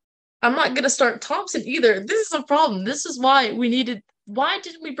 I'm not gonna start Thompson either. This is a problem. This is why we needed. Why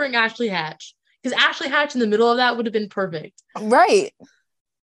didn't we bring Ashley Hatch? Because Ashley Hatch in the middle of that would have been perfect. Right.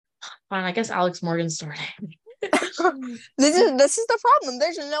 Fine, I guess Alex Morgan's starting. This is the problem.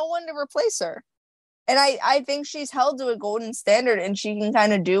 There's no one to replace her. And I think she's held to a golden standard and she can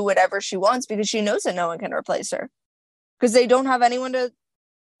kind of do whatever she wants because she knows that no one can replace her. Because they don't have anyone to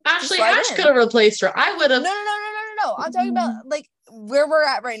Ashley Hatch could have replaced her. I would have. No. I'm talking about like where we're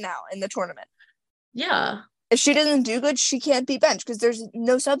at right now in the tournament. Yeah. If she doesn't do good, she can't be benched because there's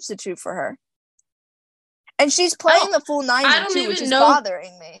no substitute for her. And she's playing the full 90 too, which is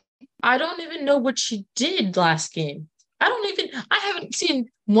bothering me. I don't even know what she did last game. I haven't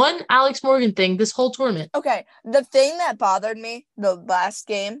seen one Alex Morgan thing this whole tournament. Okay. The thing that bothered me the last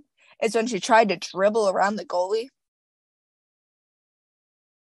game is when she tried to dribble around the goalie.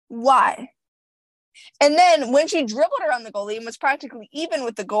 Why? And then when she dribbled around the goalie and was practically even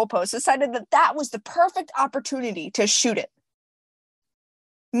with the goalpost, decided that that was the perfect opportunity to shoot it.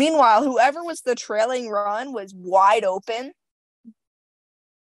 Meanwhile, whoever was the trailing run was wide open.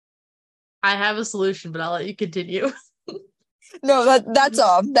 I have a solution, but I'll let you continue. No, that's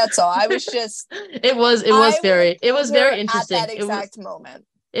all. That's all. I was just. It was very interesting. At that exact moment.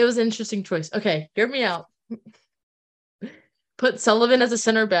 It was an interesting choice. Okay, hear me out. Put Sullivan as a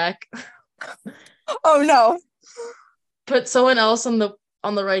center back. Oh no. Put someone else on the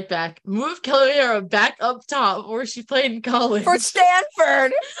right back. Move Kelly O'Hara back up top where she played in college. For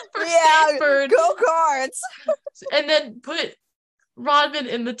Stanford. Stanford. Go Cards. And then put Rodman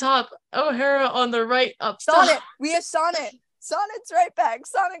in the top, O'Hara on the right up top. Sonnet. We have Sonnet. Sonnet's right back.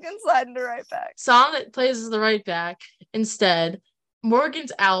 Sonnet can slide into right back. Sonnet plays as the right back instead.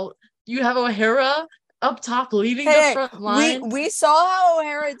 Morgan's out. You have O'Hara up top leading the front line. We saw how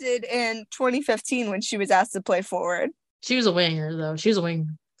O'Hara did in 2015 when she was asked to play forward. She was a winger, though. She was a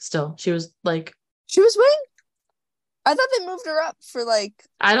wing still. She was wing? I thought they moved her up for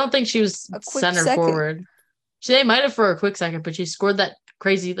I don't think she was center forward. They might have for a quick second, but she scored that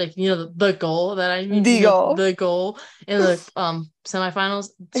crazy, the goal that I mean. The goal in the semifinals.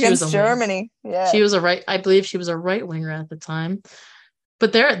 Against Germany. Yeah. She was I believe she was a right winger at the time.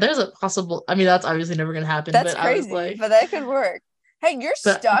 But there's a possible, I mean, that's obviously never going to happen. That's crazy, but that could work. Hey, you're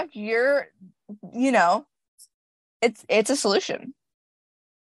stuck. You're, it's a solution.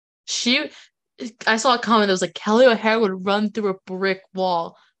 I saw a comment that was like, Kelly O'Hara would run through a brick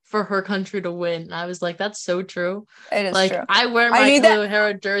wall for her country to win. And I was like, that's so true. It is true. I wear my Kelly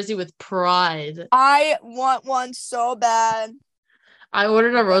O'Hara jersey with pride. I want one so bad. I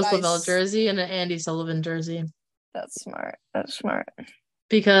ordered a Rose Lavelle jersey and an Andy Sullivan jersey. That's smart.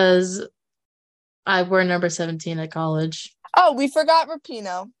 Because I wear number 17 at college. Oh, we forgot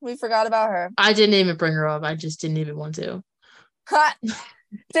Rapinoe. We forgot about her. I didn't even bring her up. I just didn't even want to.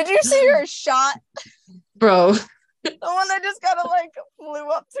 Did you see her shot? Bro. The one that just kind of flew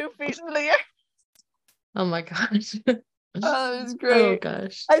up 2 feet in the air. Oh my gosh. Oh, it was great. Oh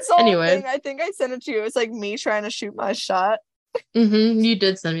gosh. I saw a thing. I think I sent it to you. It was me trying to shoot my shot. You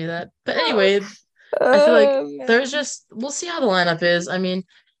did send me that. But anyway, I feel like we'll see how the lineup is. I mean,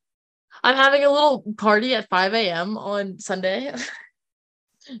 I'm having a little party at 5 a.m. on Sunday.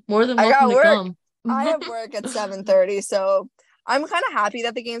 More than welcome to come. I have work at 7:30, so I'm kind of happy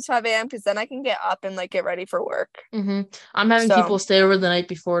that the game's 5 a.m. because then I can get up and get ready for work. I'm having people stay over the night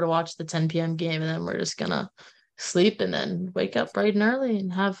before to watch the 10 p.m. game, and then we're just gonna sleep and then wake up bright and early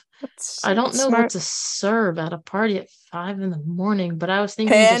and have. I don't know what to serve at a party at 5 a.m, but I was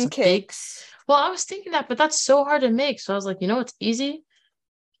thinking pancakes. Well, I was thinking that, but that's so hard to make. So I was like, what's easy?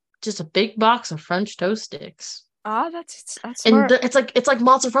 Just a big box of French toast sticks. That's smart. And it's like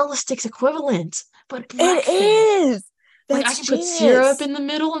mozzarella sticks equivalent, but it is. I can put syrup in the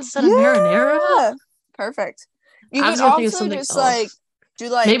middle instead of marinara. Perfect. You can also just do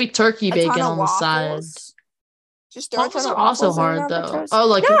maybe turkey bacon on the side. Just throw waffles are also hard though.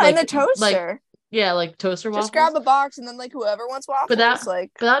 Oh, in the toaster. Toaster waffles. Just grab a box and then whoever wants waffles. But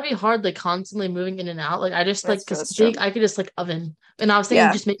that'd be hard, constantly moving in and out. I just because I could just oven. And I was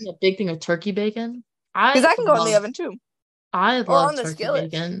thinking just making a big thing of turkey bacon. Because that can go in the oven too. I love turkey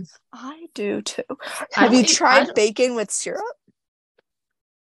bacon. I do too. Have you tried bacon with syrup?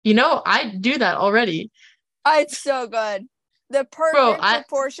 I do that already. It's so good. The perfect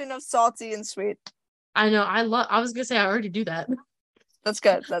proportion of salty and sweet. I know. I was gonna say I already do that. That's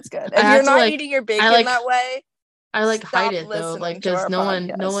good. If you're not eating your bacon that way, I hide it though, because no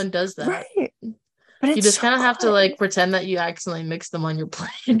one does that. Right. But you just kind of have to pretend that you accidentally mix them on your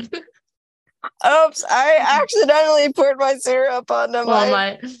plate. Oops! I accidentally poured my syrup onto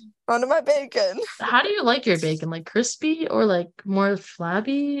my bacon. How do you like your bacon? Crispy or more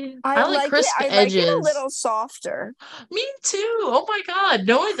flabby? I like crisp edges. Like it a little softer. Me too. Oh my god!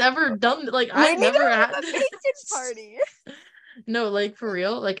 No one's ever done I've never had a bacon party. No, for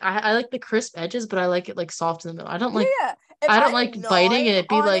real. I like the crisp edges, but I like it soft in the middle. I don't like. Yeah. I don't like biting and it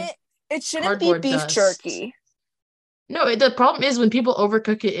be it shouldn't be beef jerky. No, the problem is when people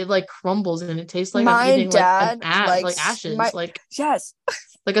overcook it, it crumbles and it tastes like I'm eating ashes. Yes.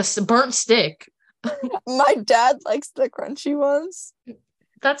 Like a burnt stick. My dad likes the crunchy ones.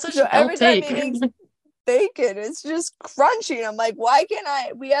 That's such every time he makes bacon, it's just crunchy. And I'm like, why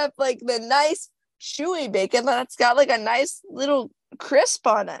can't we have the nice chewy bacon that's got a nice little crisp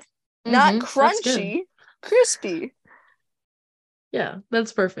on it. Not crunchy, crispy. Yeah,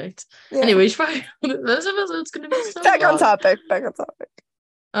 that's perfect. Yeah. Anyway, this episode's gonna be so back on topic.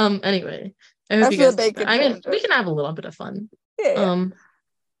 Anyway, I hope you guys. We can have a little bit of fun. Yeah.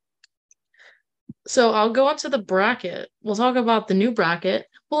 So I'll go on to the bracket. We'll talk about the new bracket.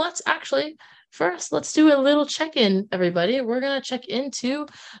 Well, let's do a little check-in, everybody. We're gonna check into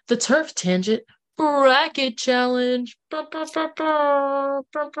the Turf Tangent Bracket Challenge. Ba, ba, ba, ba,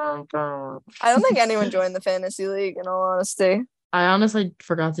 ba, ba, ba. I don't think anyone joined the fantasy league, in all honesty. I honestly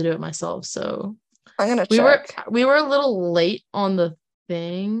forgot to do it myself, so I'm gonna we were check. we were a little late on the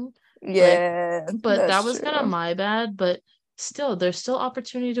thing, Yeah, but that that's was kind of true. my bad. But still, there's still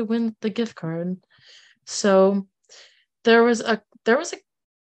opportunity to win the gift card. So there was a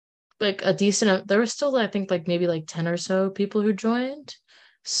like a decent there was still I think like maybe like 10 or so people who joined.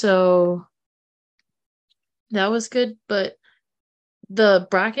 So that was good, but the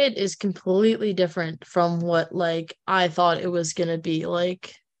bracket is completely different from what like I thought it was gonna be.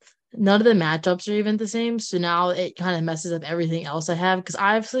 Like none of the matchups are even the same. So now it kind of messes up everything else I have because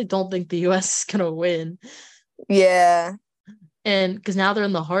I absolutely don't think the US is gonna win. Yeah. And because now they're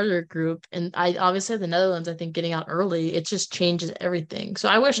in the harder group, and I obviously the Netherlands, I think getting out early, it just changes everything. So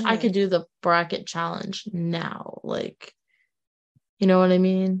I wish I Mhm. could do the bracket challenge now. Like, you know what I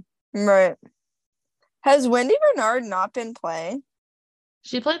mean? Right. Has Wendy Bernard not been playing?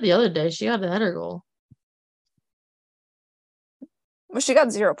 She played the other day. She got a header goal. Well, she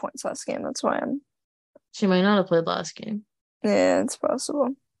got 0 points last game. That's why I'm. She might not have played last game. Yeah, it's possible.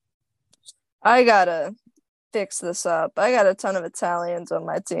 I gotta fix this up. I got a ton of Italians on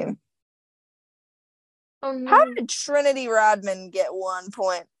my team. Oh How no. did Trinity Rodman get 1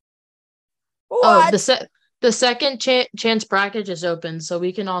 point? Oh, What? the second chance bracket just opened, so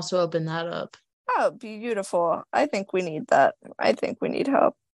we can also open that up. Oh, beautiful. I think we need that. I think we need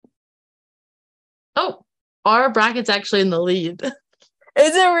help. Oh, our bracket's actually in the lead.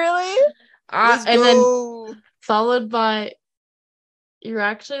 Is it really? Let's And then go. followed by you're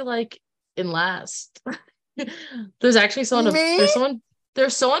actually like in last. There's actually Me?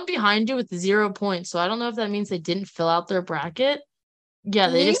 there's someone behind you with 0 points. So I don't know if that means they didn't fill out their bracket. Yeah,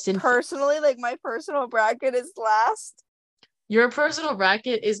 they Me just didn't. personally, like my personal bracket is last. Your personal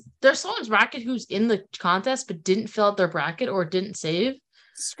bracket is there's someone's bracket who's in the contest but didn't fill out their bracket or didn't save,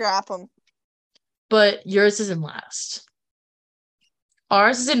 Scrap them. but yours is in last.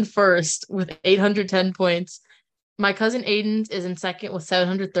 Ours is in first with 810 points. My cousin Aiden's is in second with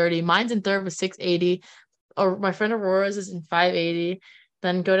 730. Mine's in third with 680. Or my friend Aurora's is in 580.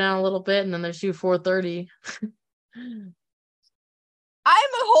 Then go down a little bit, and then there's you 430. I'm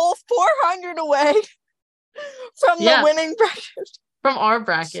a whole 400 away from the Yeah, winning bracket. from our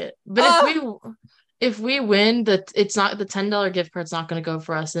bracket. But if we win, it's not the $10 gift card's not going to go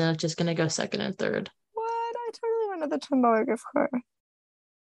for us, and it's just going to go second and third. What? I totally wanted the $10 gift card.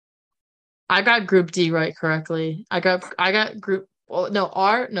 I got Group D right correctly. I got Group. Well,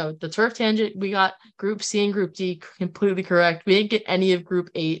 no, the Turf Tangent. We got Group C and Group D completely correct. We didn't get any of Group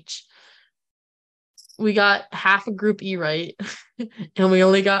H. We got half of Group E right, and we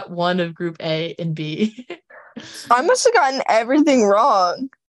only got one of Group A and B. I must have gotten everything wrong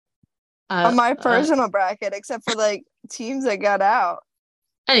on uh, my uh, personal bracket, except for like teams that got out.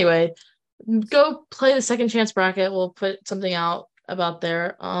 anyway, go play the second chance bracket. We'll put something out about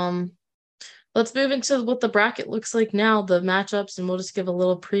there. Let's move into what the bracket looks like now, the matchups, and we'll just give a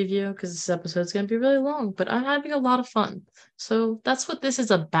little preview because this episode's going to be really long, but I'm having a lot of fun. So that's what this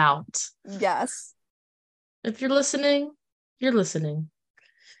is about. Yes. If you're listening, you're listening.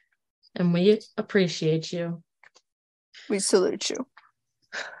 And we appreciate you. We salute you.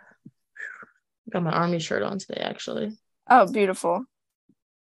 Got my army shirt on today, actually. Oh, beautiful.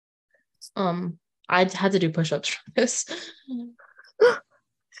 I had to do push-ups for this.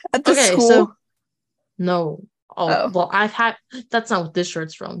 At the Okay, school? so no. Oh, Oh. well, that's not what this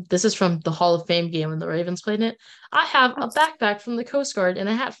shirt's from. This is from the Hall of Fame game when the Ravens played it. I have a backpack from the Coast Guard and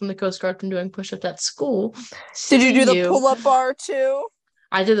a hat from the Coast Guard from doing push-ups at school. Did you See do the you. pull-up bar too?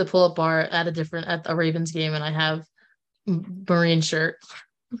 I did the pull-up bar at a Ravens game, and I have Marine shirt.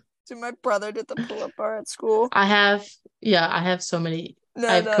 Dude, my brother did the pull-up bar at school. I have so many. I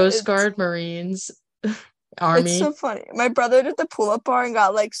have No, Coast Guard, Marines, it's so Army. funny. My brother did the pull-up bar and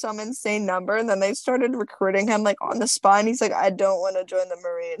got like some insane number, and then they started recruiting him like on the spot. And he's like, I don't want to join the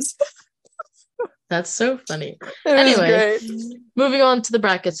Marines. That's so funny. It was Anyway, great. moving on to the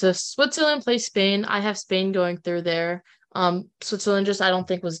bracket. So Switzerland plays Spain. I have Spain going through there. Switzerland just I don't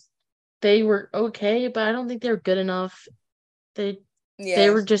think was they were okay, but I don't think they were good enough. They Yeah.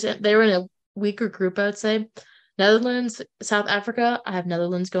 they were in a weaker group, I would say. Netherlands, South Africa. I have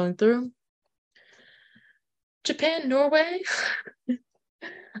Netherlands going through. Japan, Norway.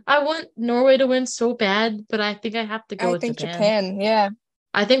 I want Norway to win so bad, but I think I have to go I with think Japan. Japan, yeah.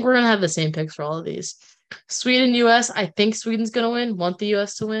 I think we're gonna have the same picks for all of these. Sweden, US. I think Sweden's gonna win. Want the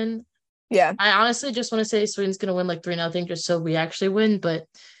US to win. Yeah. I honestly just want to say Sweden's gonna win like 3-0 just so we actually win, but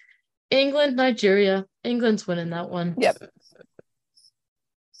England, Nigeria. England's winning that one. Yep.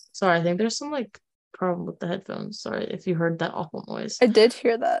 Sorry, I think there's some like problem with the headphones. Sorry if you heard that awful noise. I did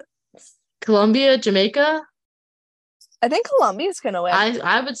hear that. Colombia, Jamaica. I think Colombia's gonna win.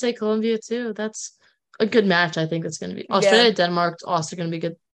 I would say Colombia too. That's a good match. I think it's gonna be. Australia, Denmark's also gonna be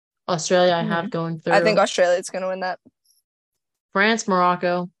good. Australia, I have going through. I think Australia's gonna win that. France,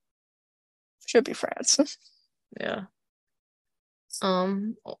 Morocco. Should be France. Yeah.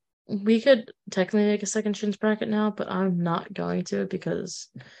 We could technically make a second chance bracket now, but I'm not going to because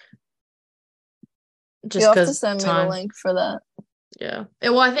just You'll have to because send me the link for that. Yeah.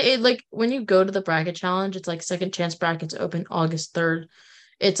 Well, I think it, like when you go to the bracket challenge, it's like second chance brackets open August 3rd.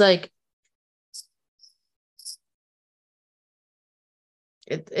 It's like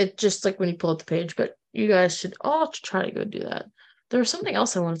it just like when you pull up the page, but you guys should all try to go do that. There was something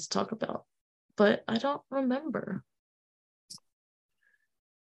else I wanted to talk about, but I don't remember.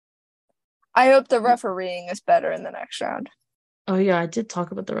 I hope the refereeing is better in the next round. Oh yeah, I did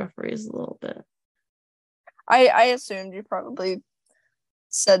talk about the referees a little bit. I assumed you probably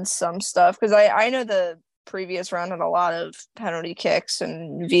said some stuff because I know the previous round had a lot of penalty kicks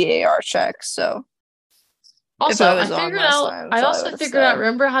and VAR checks. So also, I figured out. I also figured out.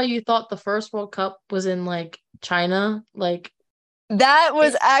 Remember how you thought the first World Cup was in like China? Like that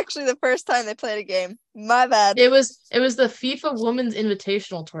was actually the first time they played a game. My bad. It was the FIFA Women's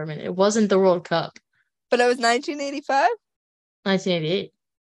Invitational Tournament. It wasn't the World Cup. But it was 1985? 1988.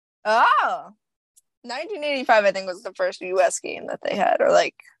 Oh. 1985, I think, was the first US game that they had, or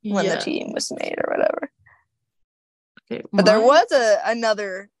like when the team was made or whatever. Okay, but there was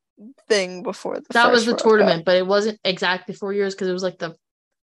another thing before that was the tournament, but it wasn't exactly 4 years because it was like the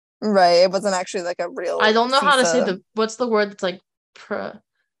right. It wasn't actually like a real. I don't know FIFA. How to say what's the word that's like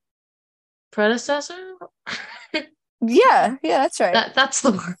predecessor. Yeah, that's right. That's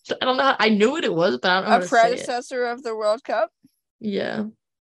the word. I don't know. I knew what it was, but I don't know how to say it. A predecessor of the World Cup. Yeah.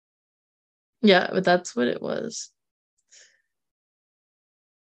 Yeah, but that's what it was.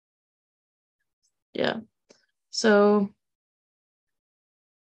 Yeah. So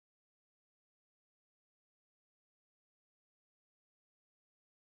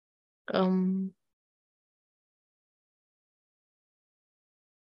I'm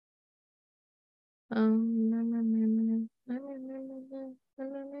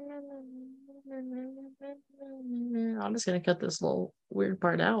just gonna cut this little weird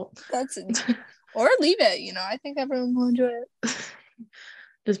part out. That's or leave it. I think everyone will enjoy it.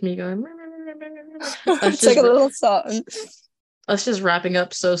 Just me going. It's like a little song. Us just wrapping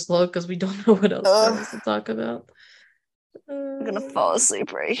up so slow because we don't know what else there is to talk about. I'm gonna fall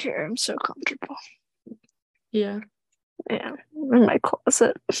asleep right here. I'm so comfortable. Yeah. Yeah, in my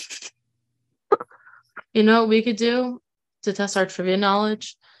closet. You know what we could do to test our trivia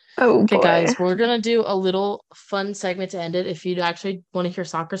knowledge? Oh, okay, boy. Guys, we're gonna do a little fun segment to end it. If you actually want to hear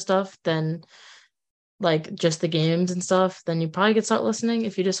soccer stuff, then like just the games and stuff, then you probably could start listening.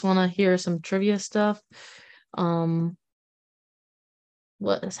 If you just want to hear some trivia stuff,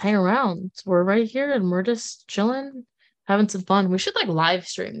 let's hang around. We're right here and we're just chilling, having some fun. We should like live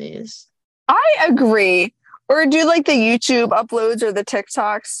stream these. I agree. Or do like the YouTube uploads or the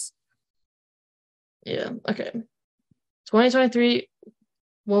TikToks. Yeah. Okay. 2023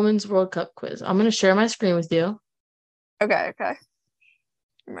 Women's World Cup quiz. I'm gonna share my screen with you. Okay. I'm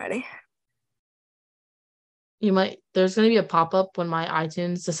ready. There's gonna be a pop-up when my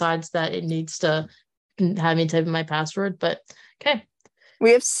iTunes decides that it needs to have me type in my password, but okay.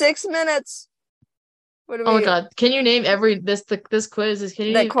 We have 6 minutes. Oh my god. Can you name this quiz is can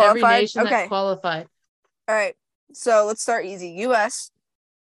you name every nation that qualified? All right. So let's start easy. US.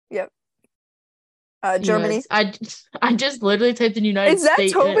 Yep. Germany. I just literally typed in United States.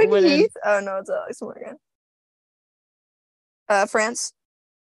 Is that Tobin Heath? Oh no, it's Alex Morgan. France.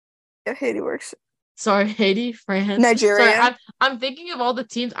 Yeah, Haiti works. Sorry, Haiti, France. Nigeria. Sorry, I'm thinking of all the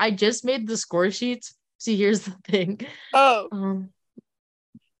teams. I just made the score sheets. See, here's the thing. Oh.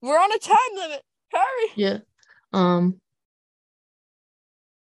 We're on a time limit. Hurry. Yeah.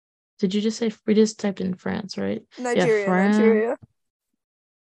 Did you just say we just typed in France, right? Nigeria. Yeah, Nigeria.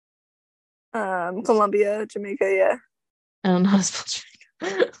 Colombia, Jamaica, yeah. I don't know how to spell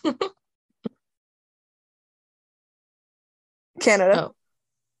Jamaica. Canada.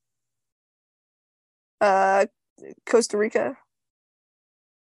 Oh. Costa Rica.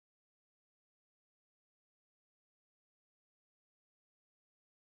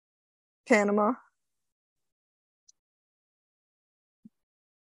 Panama.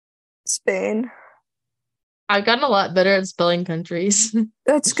 Spain. I've gotten a lot better at spelling countries.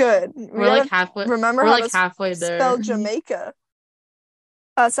 That's good. We We're like gotta halfway. remember We're how like to halfway spell there. Jamaica.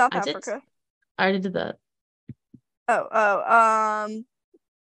 South I did. Africa. I already did that.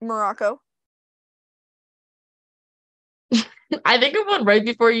 Morocco. I think of one right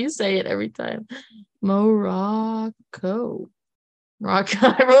before you say it every time. Morocco. Morocco.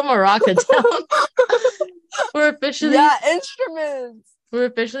 I wrote Morocco down. We're officially Yeah, instruments. we're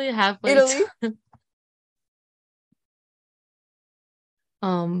officially halfway Italy. to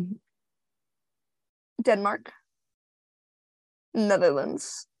um Denmark.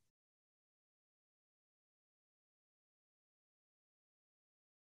 Netherlands.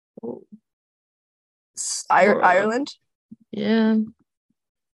 oh, Ireland. yeah.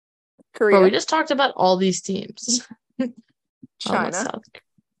 Bro, Korea. we just talked about all these teams. China. South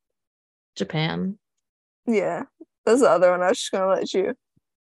Japan. Yeah. That's the other one. I was just gonna let you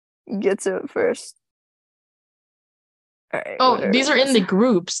get to it first. All right. Oh, these are in the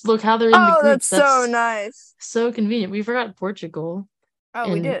groups. Look how they're in the Oh, groups. that's so nice. So convenient. We forgot Portugal.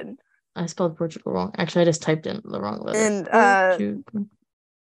 Oh, we did. I spelled Portugal wrong. Actually, I just typed in the wrong letter. And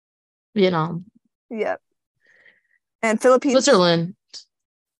Vietnam. Yep. And Philippines. Switzerland.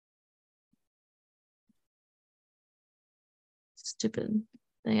 Stupid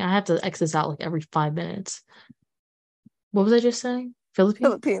thing. I have to X this out like every 5 minutes. What was I just saying?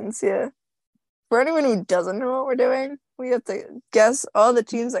 Philippines, yeah. For anyone who doesn't know what we're doing, we have to guess all the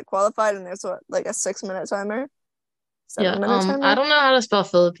teams that qualified, and there's like a 6-minute timer. 7-minute timer. I don't know how to spell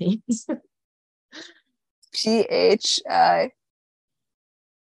Philippines. Phii.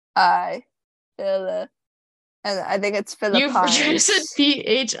 And I think it's Philippines. You said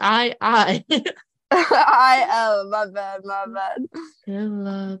Phii. IL, my bad.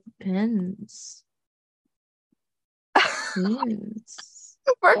 Philippines.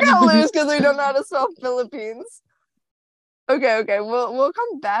 We're gonna lose because we don't know how to spell Philippines. Okay. We'll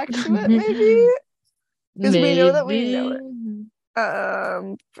come back to it maybe. Because we know that we know it.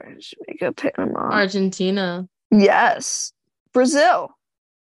 French, Jamaica, Panama. Argentina. Yes. Brazil.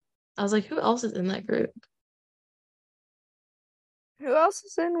 I was like, who else is in that group? Who else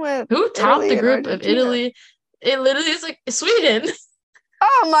is in with who topped the group of Argentina? Italy? It literally is like Sweden.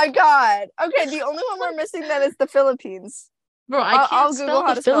 Oh my god. Okay, the only one we're missing then is the Philippines. Bro, I'll Google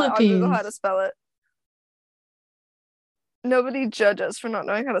how to spell it. I'll Google how to spell it. Nobody judge us for not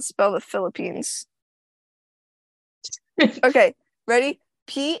knowing how to spell the Philippines. Okay, ready?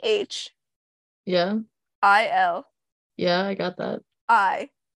 PH. Yeah. IL. Yeah, I got that. I.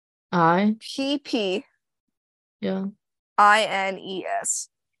 PP. Yeah. INES.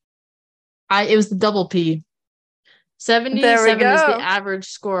 It was the double P. 77 is the average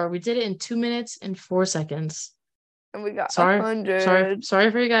score. We did it in 2 minutes and 4 seconds. And we got 100.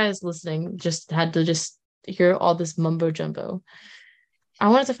 Sorry for you guys listening. Just had to hear all this mumbo jumbo. I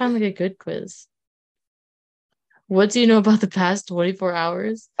wanted to find like a good quiz. What do you know about the past 24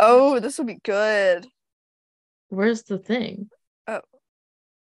 hours? Oh, this would be good. Where's the thing? Oh.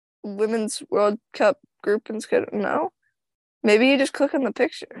 Women's World Cup group and schedule. No? Maybe you just click on the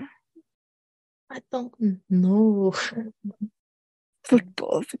picture. I don't know.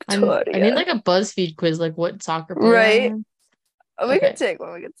 Football Victoria. I need like a BuzzFeed quiz, like what soccer player right? We can take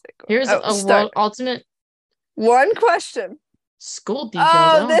one. Here's a world ultimate. One question. School details.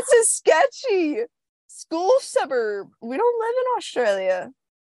 Oh, this is sketchy. School suburb. We don't live in Australia.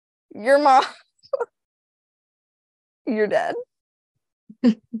 Your mom. Your dad.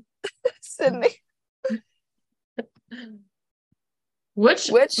 Sydney.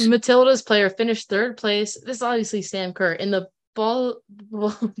 Which Matilda's player finished third place? This is obviously Sam Kerr in the Balloon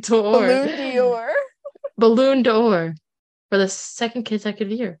d'Or. Balloon d'Or for the second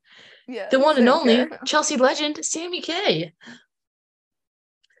consecutive year. Yeah, the one and only Chelsea legend Sammy K.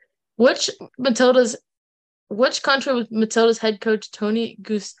 Which country was Matilda's head coach Tony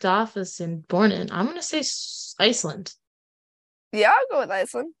Gustafsson born in? I'm gonna say Iceland. Yeah, I'll go with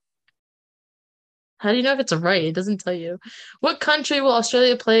Iceland. How do you know if it's right? It doesn't tell you. What country will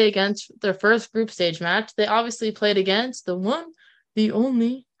Australia play against their first group stage match? They obviously played against the one, the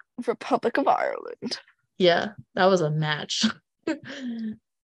only Republic of Ireland. Yeah, that was a match.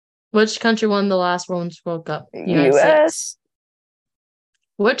 Which country won the last Women's World Cup? United States.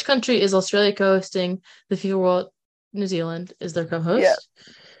 Which country is Australia co-hosting the FIFA World? New Zealand is their co-host. Yeah.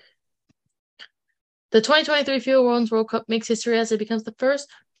 The 2023 FIFA Women's World Cup makes history as it becomes the first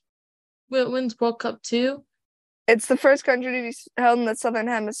Women's World Cup too. It's the first country to be held in the Southern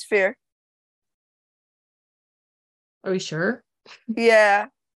Hemisphere. Are we sure? Yeah.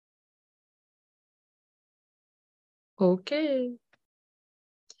 Okay.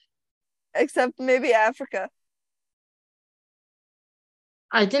 Except maybe Africa.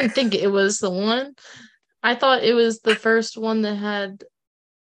 I didn't think it was the one. I thought it was the first one that had.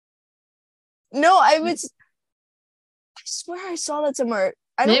 No, I swear I saw that somewhere.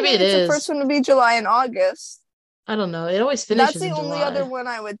 I don't Maybe think it it's the first is. one to be July and August. I don't know. It always That's finishes the in only other July. one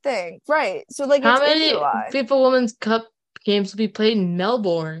I would think. Right. So like How it's in many July. FIFA Women's Cup games will be played in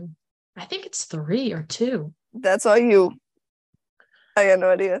Melbourne? I think it's 3 or 2. That's all you. I got no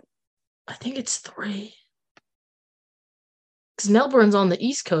idea. I think it's 3. Because Melbourne's on the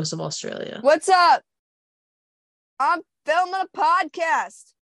east coast of Australia. What's up? I'm filming a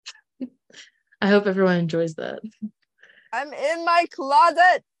podcast. I hope everyone enjoys that. I'm in my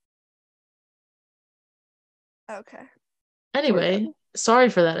closet. Okay. Anyway, sorry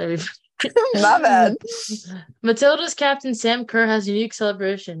for that, everybody. My bad. Matilda's captain Sam Kerr has a unique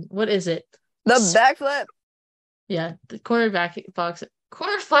celebration. What is it? The backflip. Yeah, the corner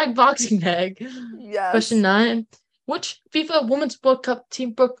flag boxing bag. Yes. Question 9. Which FIFA Women's World Cup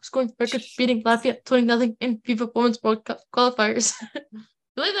team broke scoring record, beating Latvia 20-0 in FIFA Women's World Cup qualifiers? I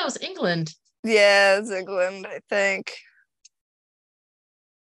believe that was England. Yeah, it's England, I think.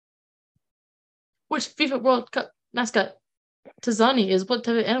 Which FIFA World Cup mascot Tazani is what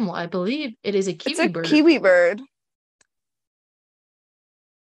type of animal? I believe it is a It's kiwi a bird. kiwi bird.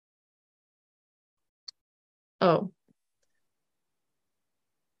 Oh.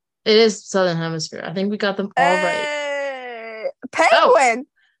 It is Southern Hemisphere. I think we got them all right. Penguin.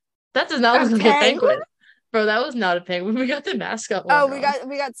 That does not A look like a penguin? penguin. Bro, that was not a penguin. We got the mascot one Oh, wrong.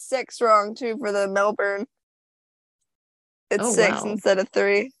 we got 6 wrong too for the Melbourne. It's Oh, 6 wow. instead of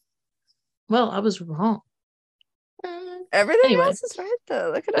 3. Well, I was wrong. Everything Anyway. else is right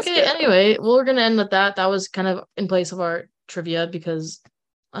though. Look at us Okay, go. anyway, we're gonna end with that. That was kind of in place of our trivia because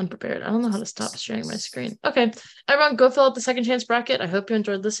unprepared. I don't know how to stop sharing my screen. Okay, everyone, go fill out the second chance bracket. I hope you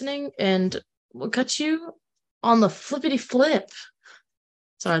enjoyed listening, and we'll catch you on the flippity flip.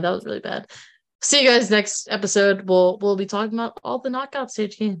 Sorry, that was really bad. See you guys next episode. We'll be talking about all the knockout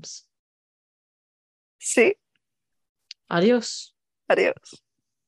stage games. See? Adios. Adios.